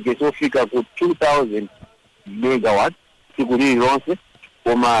 Timafuna magesi ofika ku 2000 megawatts tsiku lililonse,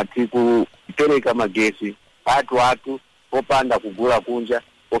 koma tikupereka magesi atu opanda kugula kunja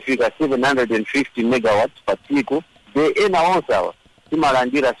ofika 750 megawatts pa tsiku. Ena onse awa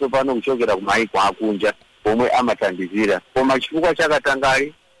timalandira tsopano kuchokera ku maiko akunja omwe amathandizira. Koma chifukwa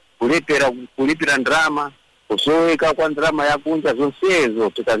chakatangale kulipira ndalama, kusoweka kwa ndalama yakunja, zonsezo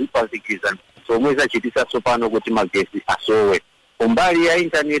tikazipatikiza zomwe zachitisa tsopano kuti magesi asowe. Kumbali ya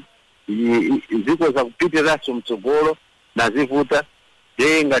internet ziko zakupitiraso mtsogolo na zivuta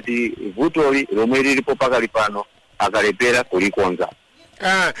ngati vutoli lomwe lilipo pakali pano akalepera kulikonza.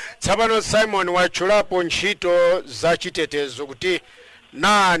 Tsapano Simon wachulapo ntchito za chitetezo kuti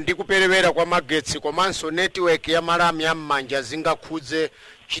ndikuperewera kwa magetsi komanso network ya malami ya m'manja zingakhudze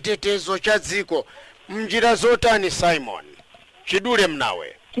chitetezo cha dziko mnjira zotani Simon? Chidule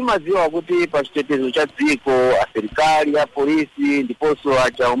mnawe. Timadziwa kuti pa chitetezo cha dziko asilikali ya polisi ndiponso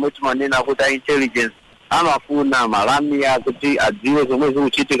aja omwe timanena kuti intelligence amafuna malami kuti adziwe zomwe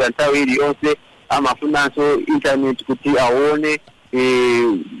zikuchitika nthawi iliyonse. Amafunanso internet kuti aone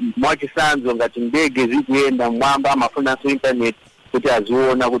mwachisanzo ngati ndege zikuyenda mwamba, amafunanso internet kuti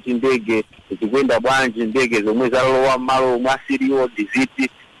aziona kuti ndege zikuyenda bwanji, ndege zomwe zalowa malo omwe asiriwo ndiziti.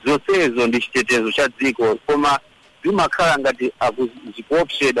 Zonsezo ndi chitetezo cha dziko, koma zimakhala ngati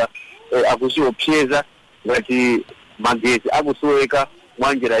akuziopseza ngati magesi akusoweka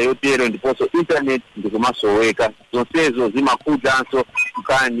mwanjira yotero ndiponso internet ndikumasoweka. Zonsezo zimakhudzanso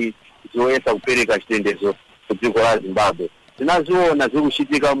nkhani zoyesa kupereka chitetezo ku dziko la Zimbabwe. Tinaziona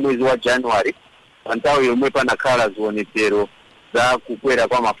zikuchitika mwezi wa January pa nthawi yomwe panakhala zionetsero za kukwera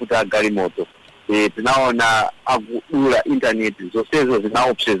kwa mafuta a galimoto. Tinaona akudula internet, zonsezo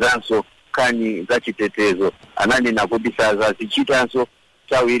zinaopsezanso nkhani za chitetezo. Ananena kuti sazazichitanso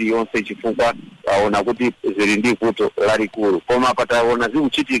nthawi iliyonse chifukwa taona kuti zili ndi vuto lalikulu, koma pataona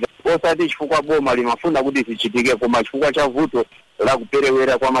zikuchitika osati chifukwa boma limafuna kuti zichitike, koma chifukwa cha vuto la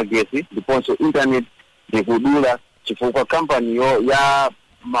kuperewera kwa magesi ndiponso internet ndikudula, chifukwa kampani ya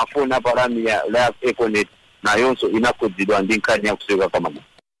mafoni apalami la Econet nayonso inakhudzidwa ndi nkhani ya kuseka kwa magesi.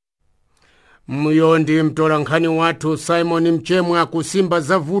 Myo ndi mtola nkhani wathu Simon Mchemwe akusimba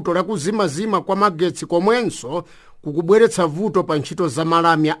za vuto la kuzimazima kwa magetsi komwenso kukubweretsa vuto pa ntchito za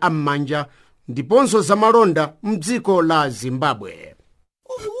malamya am'manja ndiponso za malonda mdziko la Zimbabwe.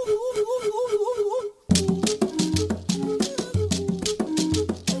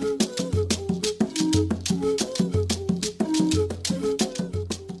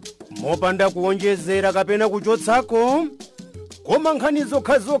 mopanda kuonjezera kapena kuchotsako, koma nkhani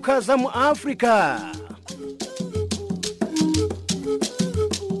zokhazokha za mu Africa.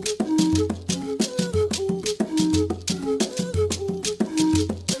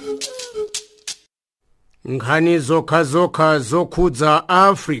 Nkhani zokhazokha zokhudza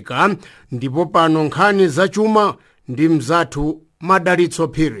Africa, ndipo pano nkhani zachuma ndi mzathu Madalitso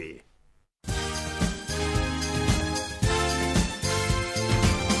Phiri.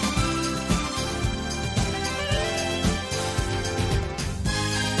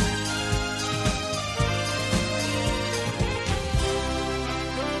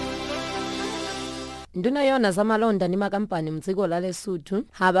 Nduna yona za malonda ndi makampani mdziko la Lesotho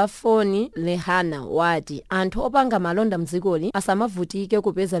Habafoni Lehana wati anthu opanga malonda mdzikoli asamavutike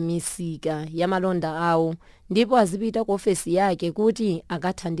kupeza misika ya malonda awo ndipo azipita ku ofesi yake kuti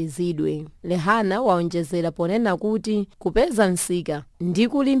akathandizidwe. Lehana waonjezera ponena kuti kupeza msika ndi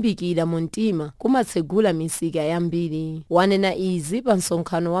kulimbikira mu mtima kumatsegula misika yambiri. Wanena izi pa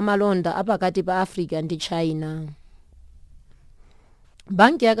msonkhano wa malonda apakati pa Africa ndi China.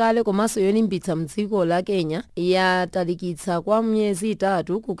 Banki yakale komanso yolimbitsa mdziko la Kenya yatalikitsa kwa miyezi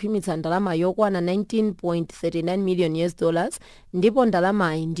 3 kukhwimitsa ndalama yokwana 19.39 million US$, ndipo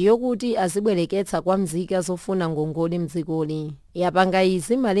ndalamayi ndiyo kuti azibwereketsa kwa mzika zofuna ngongole mdzikoli. Yapanga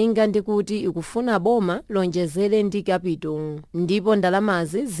izi malinga ndi kuti ikufuna boma lonjezere ndi capital, ndipo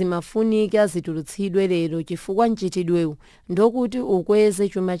ndalamazi zimafunika zitulutsidwe lero chifukwa mchitidwewu ndokuti ukweze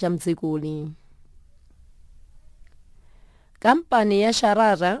chuma cha mdzikoli. Kampani ya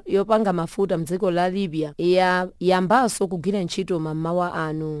Sharara yopanga mafuta mdziko la Libya yambanso kugwira ntchito mmawa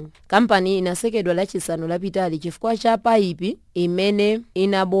ano. Kampani inasekedwa lachisanu lapitali chifukwa cha paipi imene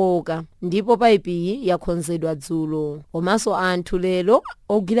inaboka, ndipo paipi iyi yakonzedwa dzulo. Komanso anthu lero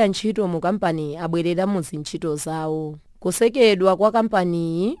ogwira ntchito mu kampani abwerera mu zintchito zawo. Kusekedwa kwa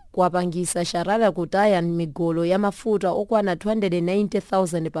kampani kwapangisa Sharara kutaya migolo ya mafuta okwana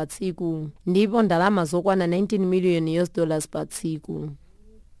 290,000 pa tsiku, ndipo ndalama zokwana 19 million US$ pa tsiku.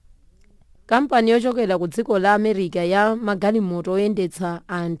 Kampani yochokera ku dziko la America ya magalimoto oyendetsa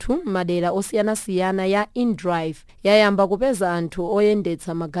anthu madera osiyanasiyana ya InDrive yayamba kupeza anthu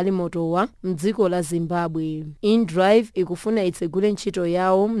oyendetsa magalimotowa mdziko la Zimbabwe. InDrive ikufuna itsegule ntchito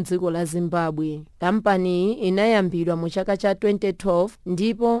yawo mdziko la Zimbabwe. Kampani inayambidwa mu chaka cha 2012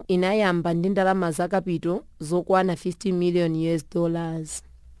 ndipo inayamba ndi ndalama za kapito zokwana 50 million US$.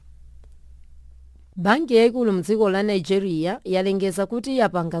 Banki yaikulu mdziko la Nigeria yalengeza kuti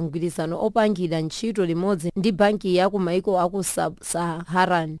yapanga mgwirizano opangira ntchito limodzi ndi banki ya ku maiko aku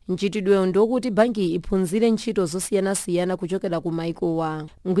Sub-Saharan. Ntchitidwewu ndokuti banki iphunzire ntchito zosiyanasiyana kuchokera ku maiko wa.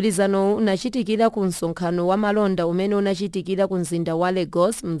 Mgwirizano unachitikira ku msonkhano wa malonda umene unachitikira ku mzinda wa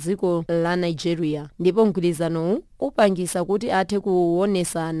Lagos mdziko la Nigeria, ndipo mgwirizano upangisa kuti athe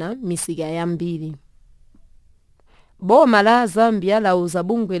kuonesana misika yambiri. Boma la Zambia lauza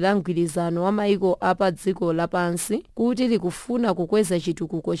bungwe la mgwirizano wa maiko apa dziko lapansi kuti likufuna kukweza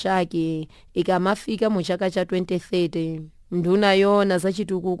chitukuko chake ikamafika mu chaka cha 2030. Nduna yona za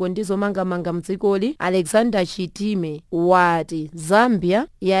chitukuko ndizo mangamanga mdzikoli Alexander Chitime wati Zambia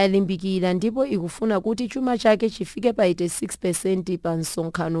yalimbikira ndipo ikufuna kuti chuma chake chifike pa 86% pa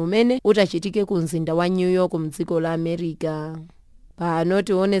msonkhano umene utachitike ku mzinda wa New York mdziko la America. Pano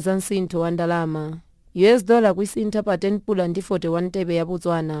tione za msintho wa ndalama. US$ kuisintha pa 10 pula ndi 41 tebe ya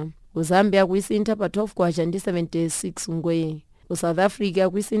Botswana. Ku Zambia kuisintha pa 12 kwacha ndi 76 ngwe. Ku South Africa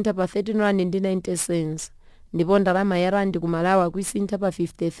kuisintha pa 13 rand ndi 90 cents. Ndipo ndalama ya rand ku Malawi kuisintha pa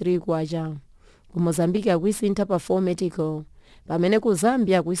 53 kwacha. Ku Mozambique kuisintha pa 4 metical. Pamene ku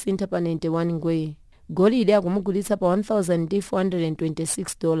Zambia kuisintha pa 91 ngwe. Golide akumugulitsa pa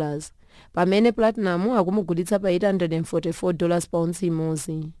 $1,426. Pamene platinum akumugulitsa pa $844 pa ounce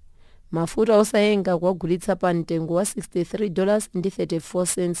imodzi. Mafuta osayenga kuwagulitsa pa mtengo wa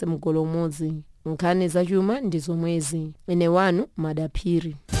 $63.34 mgolo umodzi. Nkhani za chuma ndi zomwezi. Ine wanu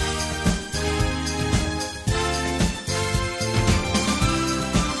Madaphiri.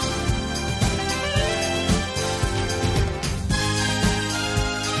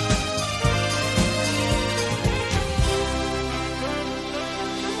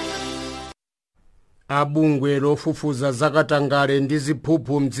 abungwe lofufuza zakatangale ndi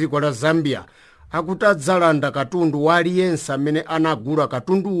ziphuphu mdziko la Zambia akuti adzalanda katundu wa aliyense amene anagula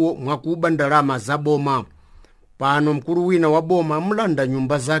katunduwo mwakuba ndalama za boma. Pano mkulu wina wa boma amulanda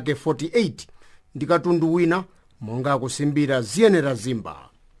nyumba zake 48 ndi katundu wina monga akusimbira ziyenera zimba.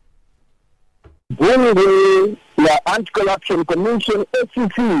 Bungwe la Anti-Corruption Commission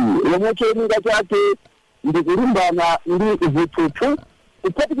ACC lomwe cholinga chake ndi kulimbana ndi ziphuphu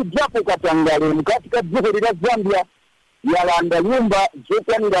kuphatikizapo katangale mkati ka dziko la Zambia yalanda nyumba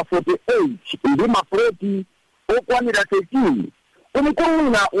zokwanira 48 ndi mafloti okwanira 13. Umukulu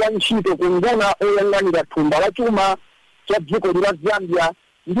wina wa ntchito kunduna oyang'anira thumba la chuma cha dziko la Zambia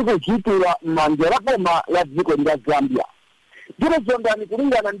ndi kuchitira m'manja la boma la dziko la Zambia. Ndipo zondani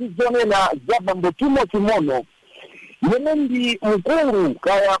kulingana ndi zonena za Bambo Timothy Mono yemwe ndi mkulu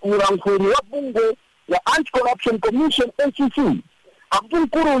kaya mulankhuli wa bungwe la Anti-Corruption Commission ACC. Akuti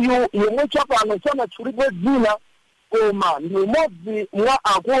mkuluyu yemwe chapano sanatchulidwe dzina koma ndi umodzi mwa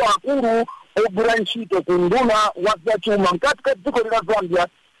akuluakulu ogwira ntchito ku nduna wa zachuma mkati ka dziko la Zambia.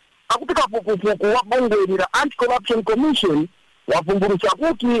 Akuti kafukufuku wa bungwe la Anti-Corruption Commission wavumbulutsa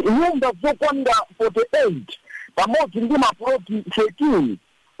kuti nyumba zokwanira 48 pamodzi ndi mafloti 13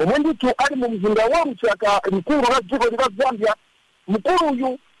 omwe ndithu ali mu mzinda wa Lusaka mkulu la dziko la Zambia.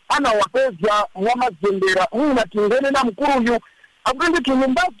 Mkuluyu anawapeza mwa mazembera mwina tingene na mkuluyu akuti ndithu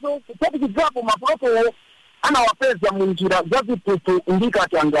nyumbazo kuphatikizapo maflotowo anawapeza mu njira za ziphuphu ndi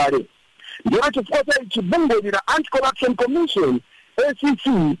katangale. Ndiyo chifukwa cha ichi bungwe la Anti-Corruption Commission ACC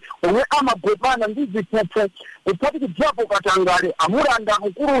omwe amagombana ndi ziphuphu kuphatikizapo katangale amulanda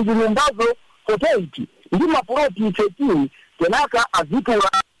mkuluyu nyumbazo 48 ndi mafloti 13 kenaka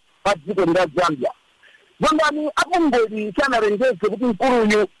azitula pa dziko la Zambia. Zambani abungwe sanalengeze kuti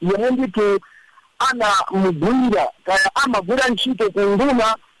mkuluyu yemwe ndithu anamugwira kaya amagwira ntchito ku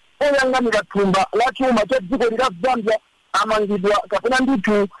nduna oyang'anira thumba la chuma cha dziko la Zambia amangidwa kapena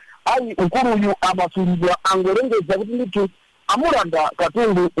ndithu ayi mkuluyu amasulidwa angolengeza kuti ndithu amulanda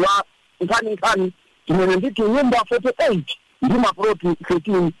katundu wa nkhani chimene ndithu nyumba 48 ndi mafloti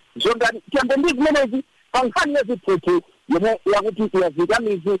 13. Zondani tiyambe ndi zimenezi pa nkhani ya ziphuphu yomwe yakuti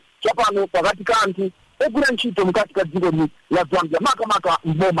yazikamizi chapano pakati ka anthu ogwira ntchito mkati ka dziko la Zambia makamaka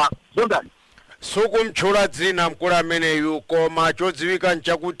mboma. Zondani sukumtchula dzina mkulu ameneyu koma chodziwika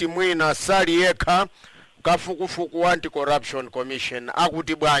nchakuti mwina sali yekha kafukufuku wa Anti-Corruption Commission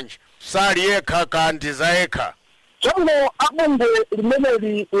akuti bwanji sali yekha kandi za yekha. Chomwe abungwe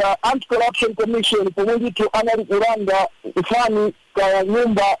limeneli la Anti-Corruption Commission pomwe ndithu anali kulanda nkhani kaya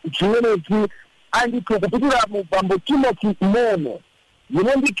nyumba zimenezi andithu kupitira mu Bambo Timothy Mono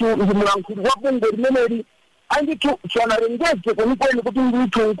yemwe ndithu ndi mulankhuli wa bungwe limeneli andithu sanalengeze kwenikweni kuti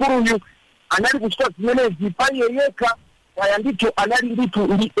ndithu mkuluyu anali kuchita zimenezi pa iye yekha kaya ndithu anali ndithu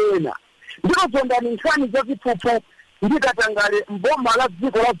ndi ena. Ndipo zondani nkhani za ziphuphu ndi katangale mboma la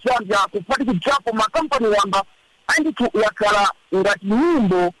dziko la Zambia kuphatikizapo makampani wamba andithu yakhala ngati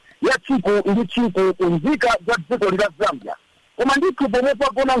nyimbo ya tsiku ndi tsiku kunzika za dziko la Zambia. Koma ndithu pomwe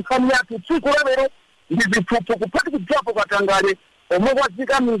pagona nkhani yathu tsiku lero ndi ziphuphu kuphatikizapo katangale omwe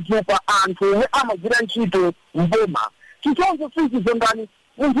kwazikamizi pa anthu omwe amagwira ntchito mboma. Chichonzo sisi zondani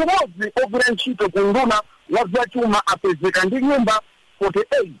munthu mmodzi ogwira ntchito ku nduna wa zachuma apezeka ndi nyumba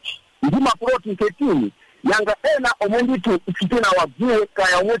 48 ndi mafloti 13 yanga ena omwe ndithu sitina wadziwe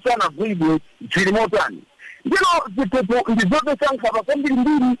kaya omwe sanagwidwe zili motani. Ndino ziphuphu ndi zopesankha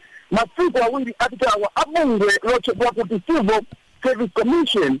kwambirimbiri masiku awiri apitawa abungwe lotchedwa kuti Civil Service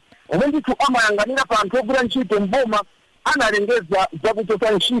Commission omwe ndithu amayang'anira pa anthu ogwira ntchito mboma analengeza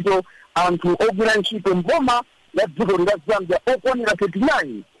zakuchotsa ntchito anthu ogwira ntchito mboma la dziko la Zambia okwanira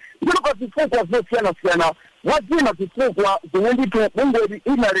 39. Ndino pa zifukwa zosiyanasiyana wazina zifukwa zomwe ndithu bungweli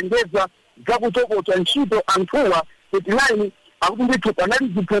inalengeza zakuchotsa ntchito anthuwa 39 akuti ndithu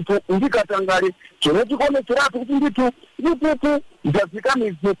panali ziphuphu ndi katangale chomwe chikuoneseratu kuti ndithu ziphuphu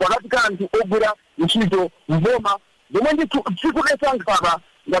zazikamizi pakati ka anthu ogwira ntchito mboma zomwe ndithu zikupesankha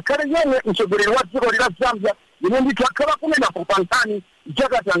ngakhale yemwe mtsogoleri wa dziko la Zambia yemwe ndithu akhala kunenapo pa nkhani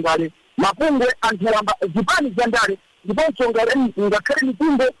zakatangale mabungwe anthu wamba zipani za ndale ndiponso ngakhale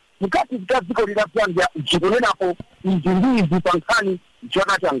mipingo mkati ka dziko la Zambia zikunenapo izi ndi izi pa nkhani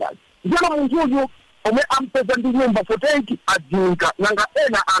zakatangale. Ndiyeno munthuyu omwe ampeza ndi nyumba 48 adziwika nanga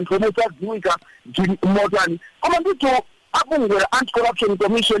ena anthu omwe sadziwika zili motani. Koma ndithu abungwe la Anti-Corruption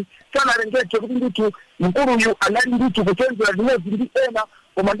Commission sanalengeze kuti ndithu mkuluyu anali ndithu kuchenzera limodzi ndi ena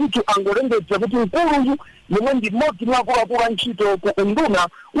koma ndithu angolengeza kuti mkuluyu yemwe ndi mmodzi mwa akuluakulu ntchito ku nduna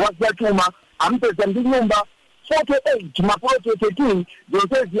wa zachuma ampeza ndi nyumba 48 maprotestantini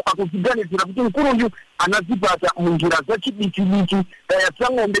zonsezi akuziganizira kuti mkuluyu anazipata munjira zachibikibiki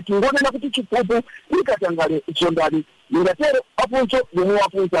kayasang'ombe tingonena kuti chipupu ikatangale chondani ingatero apunso yomwe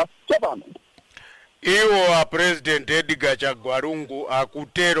wapunsa chapano. Iwo a President Edgar Chagwarungu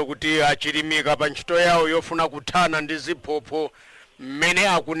akutero kuti achirimika pa ntchito yawo yofuna kuthana ndi ziphuphu mmene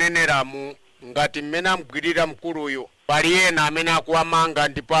akuneneramu ngati mmene amgwirira mkuluyo. Pali ena amene akuwamanga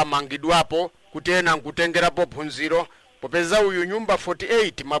ndipo amangidwapo kuti ena nkutengerapo phunziro popeza uyu nyumba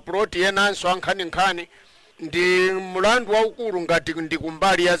 48 maploti enanso ankhaninkhani ndi mulandu waukulu ngati ndi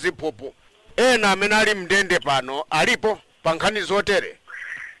kumbali ya ziphuphu. Ena amene ali mndende pano alipo pa nkhani zotere.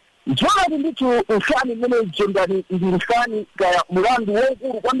 Njani ndicho nkhani mmene jendani ndi nkhani kaya mulandu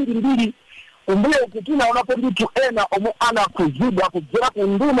waukulu kwambiri mbiri umbuye kuti naonapo ndicho ena omwe anakhuzidwa kudzera ku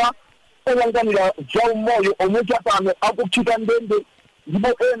nduna oyanganira za umoyo omwe chapano akuchita ndende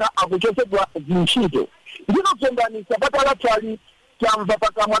ndipo ena akuchosedwa zintchito. Ndino jendani sabata latali chamva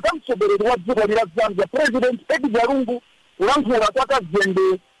pakamwa ka mtsogoleri wa dziko la Zambia President Edgar Lungu kulankhula kwa kazembe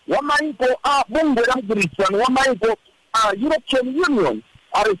wa maiko a bungwe la mgwirizano wa maiko a European Union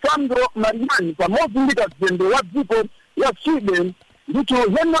Alessandro Mariani pamodzi ndi kazembe wa dziko ya Sweden ndicho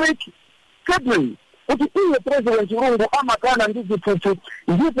Henrik Kedley kuti iye President Lungu amakana ndi ziphuphu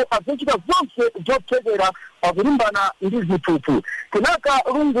ndipo azochita zonse zothekera pakulimbana ndi ziphuphu. Kenaka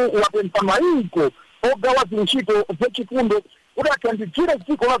Lungu wapempha maiko ogawa zintchito zachifundo kuti athandizire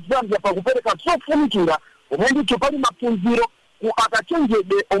dziko la Zambia pakupereka zofunikira omwe ndithu pali maphunziro ku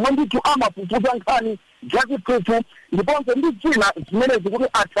akachenjede omwe ndithu amafufuza nkhani za ziphuphu ndiponso ndi zina zimene zikuti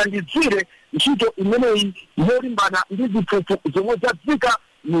athandizire ntchito imeneyi yolimbana ndi ziphuphu zomwe zadzika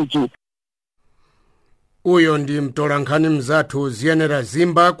midzi. Uyo ndi mtolankhani mzathu ziyenera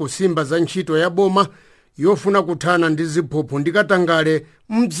zimba kusimba za ntchito ya boma yofuna kuthana ndi ziphuphu ndikatangale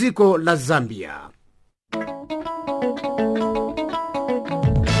mdziko la Zambia.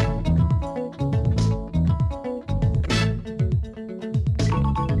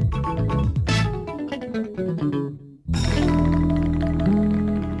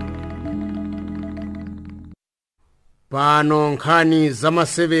 Pano nkhani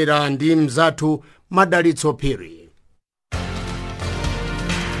zamasewera ndi mzathu Madalitso Phiri.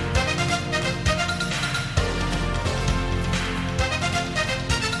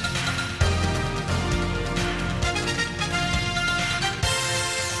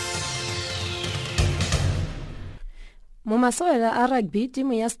 Mumasewera a rugby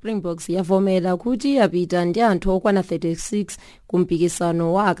timu ya Springboks yavomera kuti yapita ndi anthu okwana 36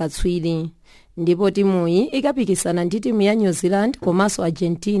 kumpikisano wa akatswiri. Ndipo timuyi ikapikisana ndi timu ya New Zealand komanso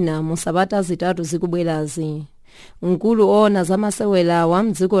Argentina mu sabata zitatu zikubwerazi. Mkulu ona za masewera wa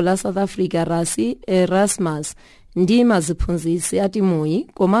mdziko la South Africa Rasi Erasmus ndi maziphunzisi a timuyi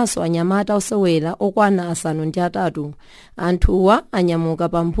komanso anyamata osewera okwana asanu ndi atatu. Anthuwa anyamuka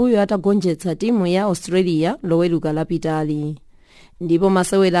pambuyo atagonjetsa timu ya Australia loweruka lapitali. Ndipo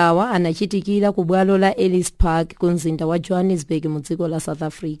masewerawa anachitikira ku bwalo la Ellis Park ku mzinda wa Johannesburg mu dziko la South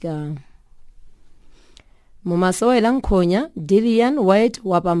Africa. Mumasewera nkhonya Dillian White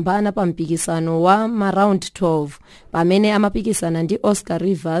wapambana pa mpikisano wa round 12 pamene amapikisana ndi Oscar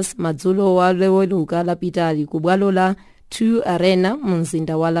Rivers madzulo wa loweruka lapitali ku bwalo la 2 Arena mu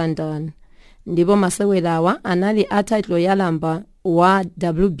mzinda wa London. Ndipo masewerawa anali a title yalamba wa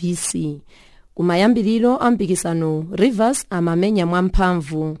WBC. Kumayambiriro a mpikisano Rivers amamenya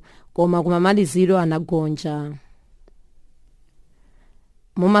mwamphamvu koma kumamaliziro anagonja.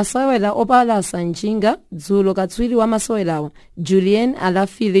 Mumasewera opalasa njinga dzulo katswiri wa masewerawa Julien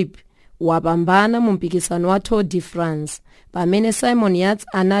Alaphilippe wapambana mu mpikisano wa Tour de France pamene Simon Yates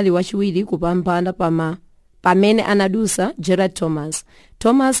anali wachiwiri kupambana pamene anadusa Gerard Thomas.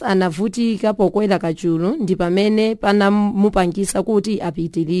 Thomas anavutika pokwera kachulu ndi pamene panamupangisa kuti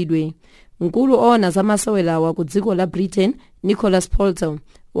apitiridwe. Mkulu ona za masewerawa ku dziko la Britain Nicholas Poulter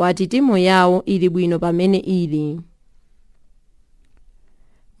wati timu yawo ili bwino pamene ili.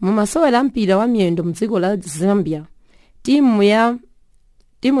 Mumasewera mpira wa miyendo mdziko la Zambia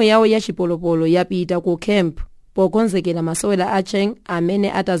timu yawo ya chipolopolo yapita ku camp pokonzekera masewera a Cheng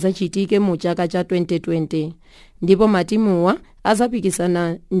amene atazachitike mu chaka cha 2020. Ndipo matimuwa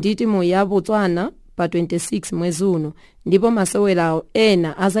azapikisana ndi timu ya Botswana pa 26 mwezi uno ndipo masewera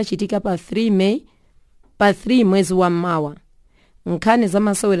ena azachitika pa 3 mwezi wa Mawa. Nkhani za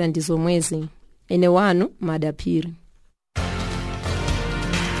masewera ndizo mwezi ene wanu Madaphiri.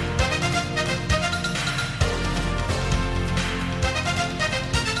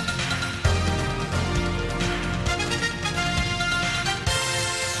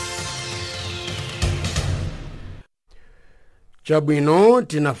 chabwino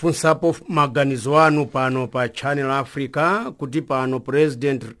tinafunsapo maganizo anu pano pa Channel Africa kuti pano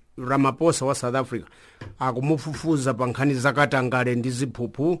President Ramaphosa wa South Africa akumufufuza pa nkhani zakatangale ndi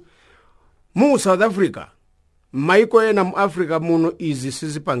ziphuphu mu South Africa. Maiko ena mu Africa muno izi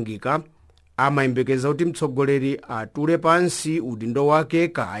sizipangika. Amayembekeza kuti mtsogoleri atule pansi udindo wake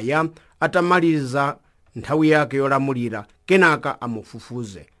kaya atamaliza nthawi yake yolamulira kenaka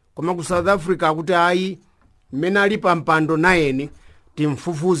amufufuze. Koma ku South Africa akuti ayi mmene ali pa mpando nayeni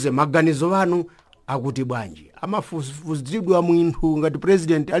timfufuze. Maganizo anu akuti bwanji? Amafufuzidwa munthu ngati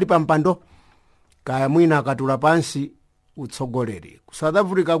president ali pa mpando kaya mwina akatula pansi utsogoleri? Ku South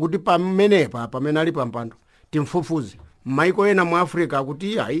Africa akuti pamenepa pamene ali pa mpando timfufuze. Maiko ena mu Africa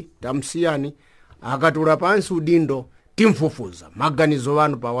akuti ayi tamsiyani akatula pansi udindo timfufuza. Maganizo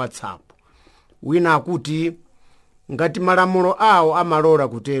anu pa WhatsApp. Wina akuti ngati malamulo awo amalola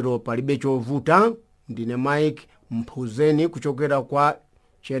kutero palibe chovuta. Ndine Mike Mphuzeni kuchokera kwa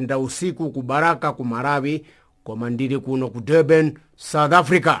Chenda usiku ku Baraka ku Malawi, koma ndili kuno ku Durban, South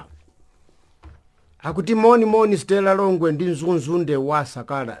Africa. Akuti moni Stella Longwe ndi Nzunzunde wa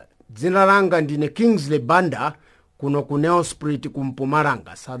Sakala. Dzina langa ndine Kingsley Banda kuno ku Nelspruit ku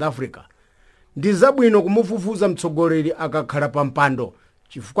Mpumalanga, South Africa. Ndi zabwino kumufufuza mtsogoleri akakhala pa mpando,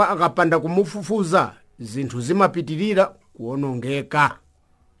 chifukwa akapanda kumufufuza zinthu zimapitirira kuonongeka.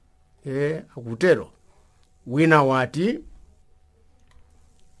 Akutero. Wina wati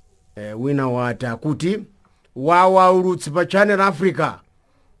akuti waulutsi pa Channel Africa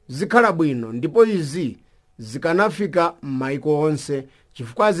zikhala bwino ndipo izi zikanafika m'maiko onse,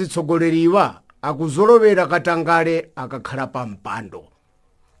 chifukwa zitsogoleriwa akuzolowera katangale akakhala pa mpando.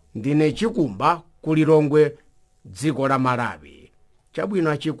 Ndine Chikumba ku Lilongwe, dziko la Malawi.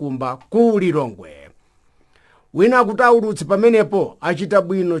 Chabwino Chikumba ku Lilongwe. Wina akuti aulutsi pamenepo achita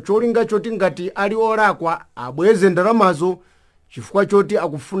bwino, cholinga choti ngati ali olakwa abweze ndalamazo, chifukwa choti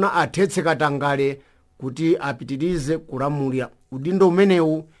akufuna athetse katangale kuti apitirize kulamulira udindo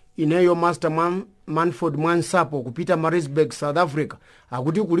umenewu. Ineyo Master Manford Mwansapo kupita Maritzburg, South Africa,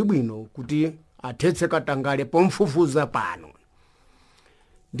 akuti kuli bwino kuti athetse katangale pomfufuza pano.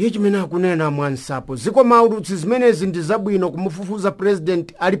 Ndiye chimene akunena Mwansapo. Ziko maulutsi zimenezi ndi zabwino kumufufuza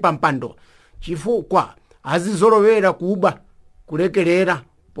president ali pampando, chifukwa azizolowera kuba kulekelera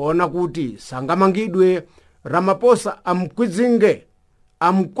pona kuti sangamangidwe. Ramaphosa amkwizinge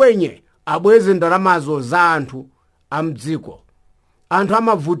amkwenye abweze ndalamazo za anthu amdziko. Anthu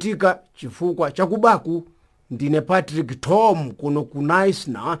amavutika chifukwa chakubaku. Ndine Patrick Tom kuno ku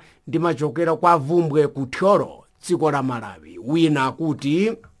Naisna ndimachokera kwa Vumbwe ku Tyoro, dziko la Malawi. Wina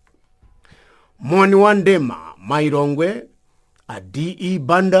akuti moni wandema Mailongwe adi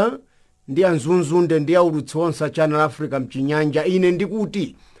Banda ndi Nzunzunde ndi aulutsi onse Channel Africa mchinyanja. Ine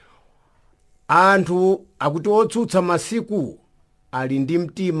ndikuti anthu akuti otsutsa masiku ali ndi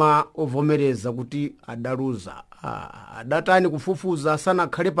mtima ovomereza kuti adaluza. Adatani kufufuza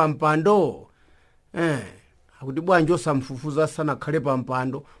sanakhale pa mpando. Akuti bwanji osamfufuza sanakhale pa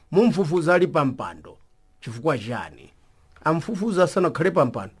mpando, mumfufuza ali pa mpando chifukwa chani? Amfufuza sanakhale pa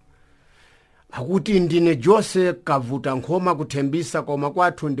mpando. Akuti ndine Jose Kavuta Nkhoma kuthembisa, koma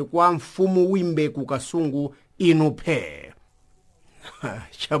kwathu ndi kwa mfumu Wimbe ku Kasungu Inuphe.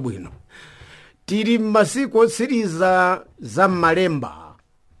 Chabwino. Tiri masiku otsiriza za malemba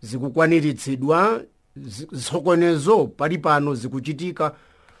zikukwaniritsidwa. Zisokonezo pali pano zikuchitika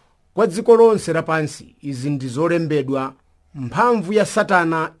kwa dziko lonse lapansi. Izi ndi zolembedwa. Mphamvu ya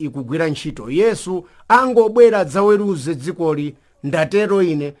Satana ikugwira ntchito. Yesu angobwera adzaweruze dzikoli. Ndatero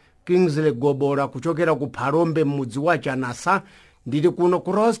ine Kingsley Gobora kuchokera ku Phalombe mudzi wa Chanasa. Ndili kuno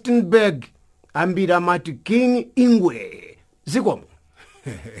ku Rustenburg. Ambiri amati King Ingwe zikomo.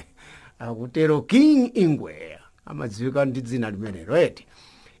 Akutero King Ingwe amadziwika ndi dzina limenelo eti.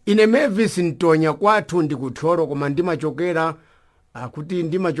 Ine Mavis Ntonya kwathu ndi kuthoro, koma ndimachokera akuti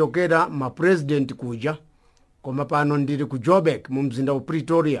ndimachokera ma president kuja, koma pano ndili ku Joburg mu mzinda wa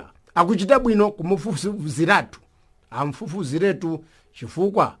Pretoria. Akuchita bwino kumufufuziratu. Amfufuziretu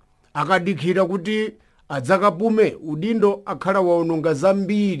chifukwa akadikira kuti adzakapume udindo akhala waononga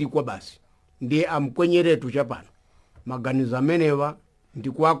zambiri kwa basi. Ndiye amkwenyeretu chapano. Maganizo amenewa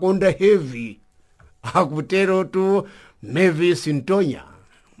ndi kuakonda heavy. Akutero tu Mavis Ntonya.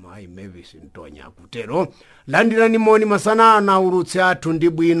 Mavis Ntonya akutero. Landirani moni masana na ulutsi athu ndi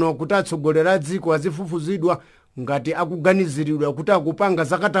bwino kuti atsogolera dziko azifufuzidwa ngati akuganiziridwa kuti akupanga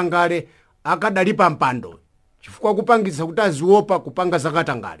zakatangale akadali pa mpando, chifukwa kupangisa kuti aziopa kupanga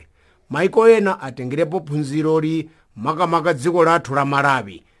zakatangale. Maiko ena atengerepo phunziroli makamaka dziko lathu la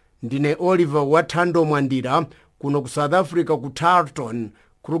Malawi. Ndine Oliver Wathando Mwandira kuno ku South Africa ku Tarleton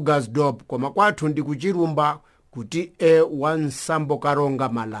Krugersdorp, koma kwathu ndi kuchirumba kuti wansambo karonga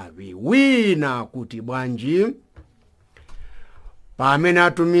Malawi. Wina kuti bwanji pamene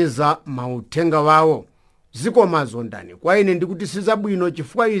atumiza mauthenga wawo zikomazo ndani kwa ine ndikuti sizabwino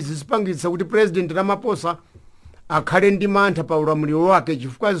chifukwa izi zipangitsa kuti President Ramaphosa akhale ndi mantha pa ulamuliro wake,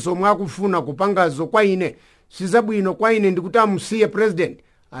 chifukwa zomwe akufuna kupangazo kwa ine sizabwino. Kwa ine ndikuti amusiye president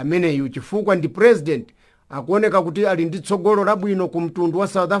ameneyu, chifukwa ndi president akuoneka kuti ali ndi tsogolo labwino ku mtundu wa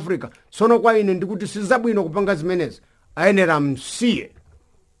South Africa. Sono kwa ine ndikuti sizabwino kupanga zimenezi, ayenera msiye.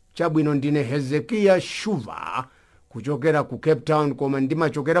 Chabwino ndine Hezekiah Shuva kuchokera ku Cape Town, koma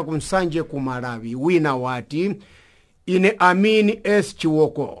ndimachokera ku Msanje ku Malawi. Wina wati ine Amini S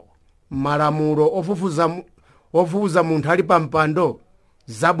Chiwoko, malamulo ofufuza munthu ali pampando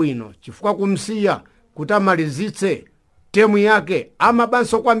zabwino, chifukwa kumsiya kuti amalizitse temu yake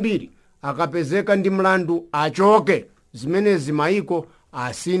amabanso kwambiri, akapezeka ndi mlandu achoke. Zimenezi maiko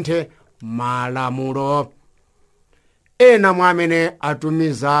asinthe malamulo. Ena mwa amene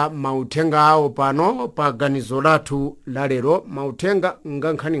atumiza mauthenga awo pano pa ganizo lathu lalero, mauthenga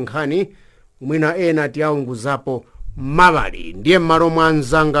ngankhani mwina ena tiaunguzapo mavali. Ndiye mmalo mwa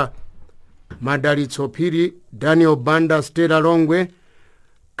anzanga Madalitso Phiri, Daniel Banda, Stella Longwe,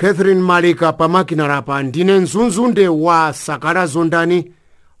 Catherine Malika pamakina rapa, ndine Nzunzunde wa Sakalazo ndani,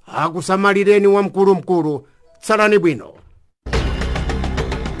 akusamalireni wa mkulu. Tsalani bwino.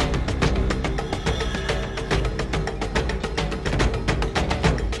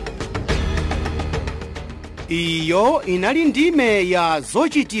 Iyo inali ndime ya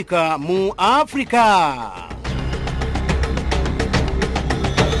zochitika mu Afrika.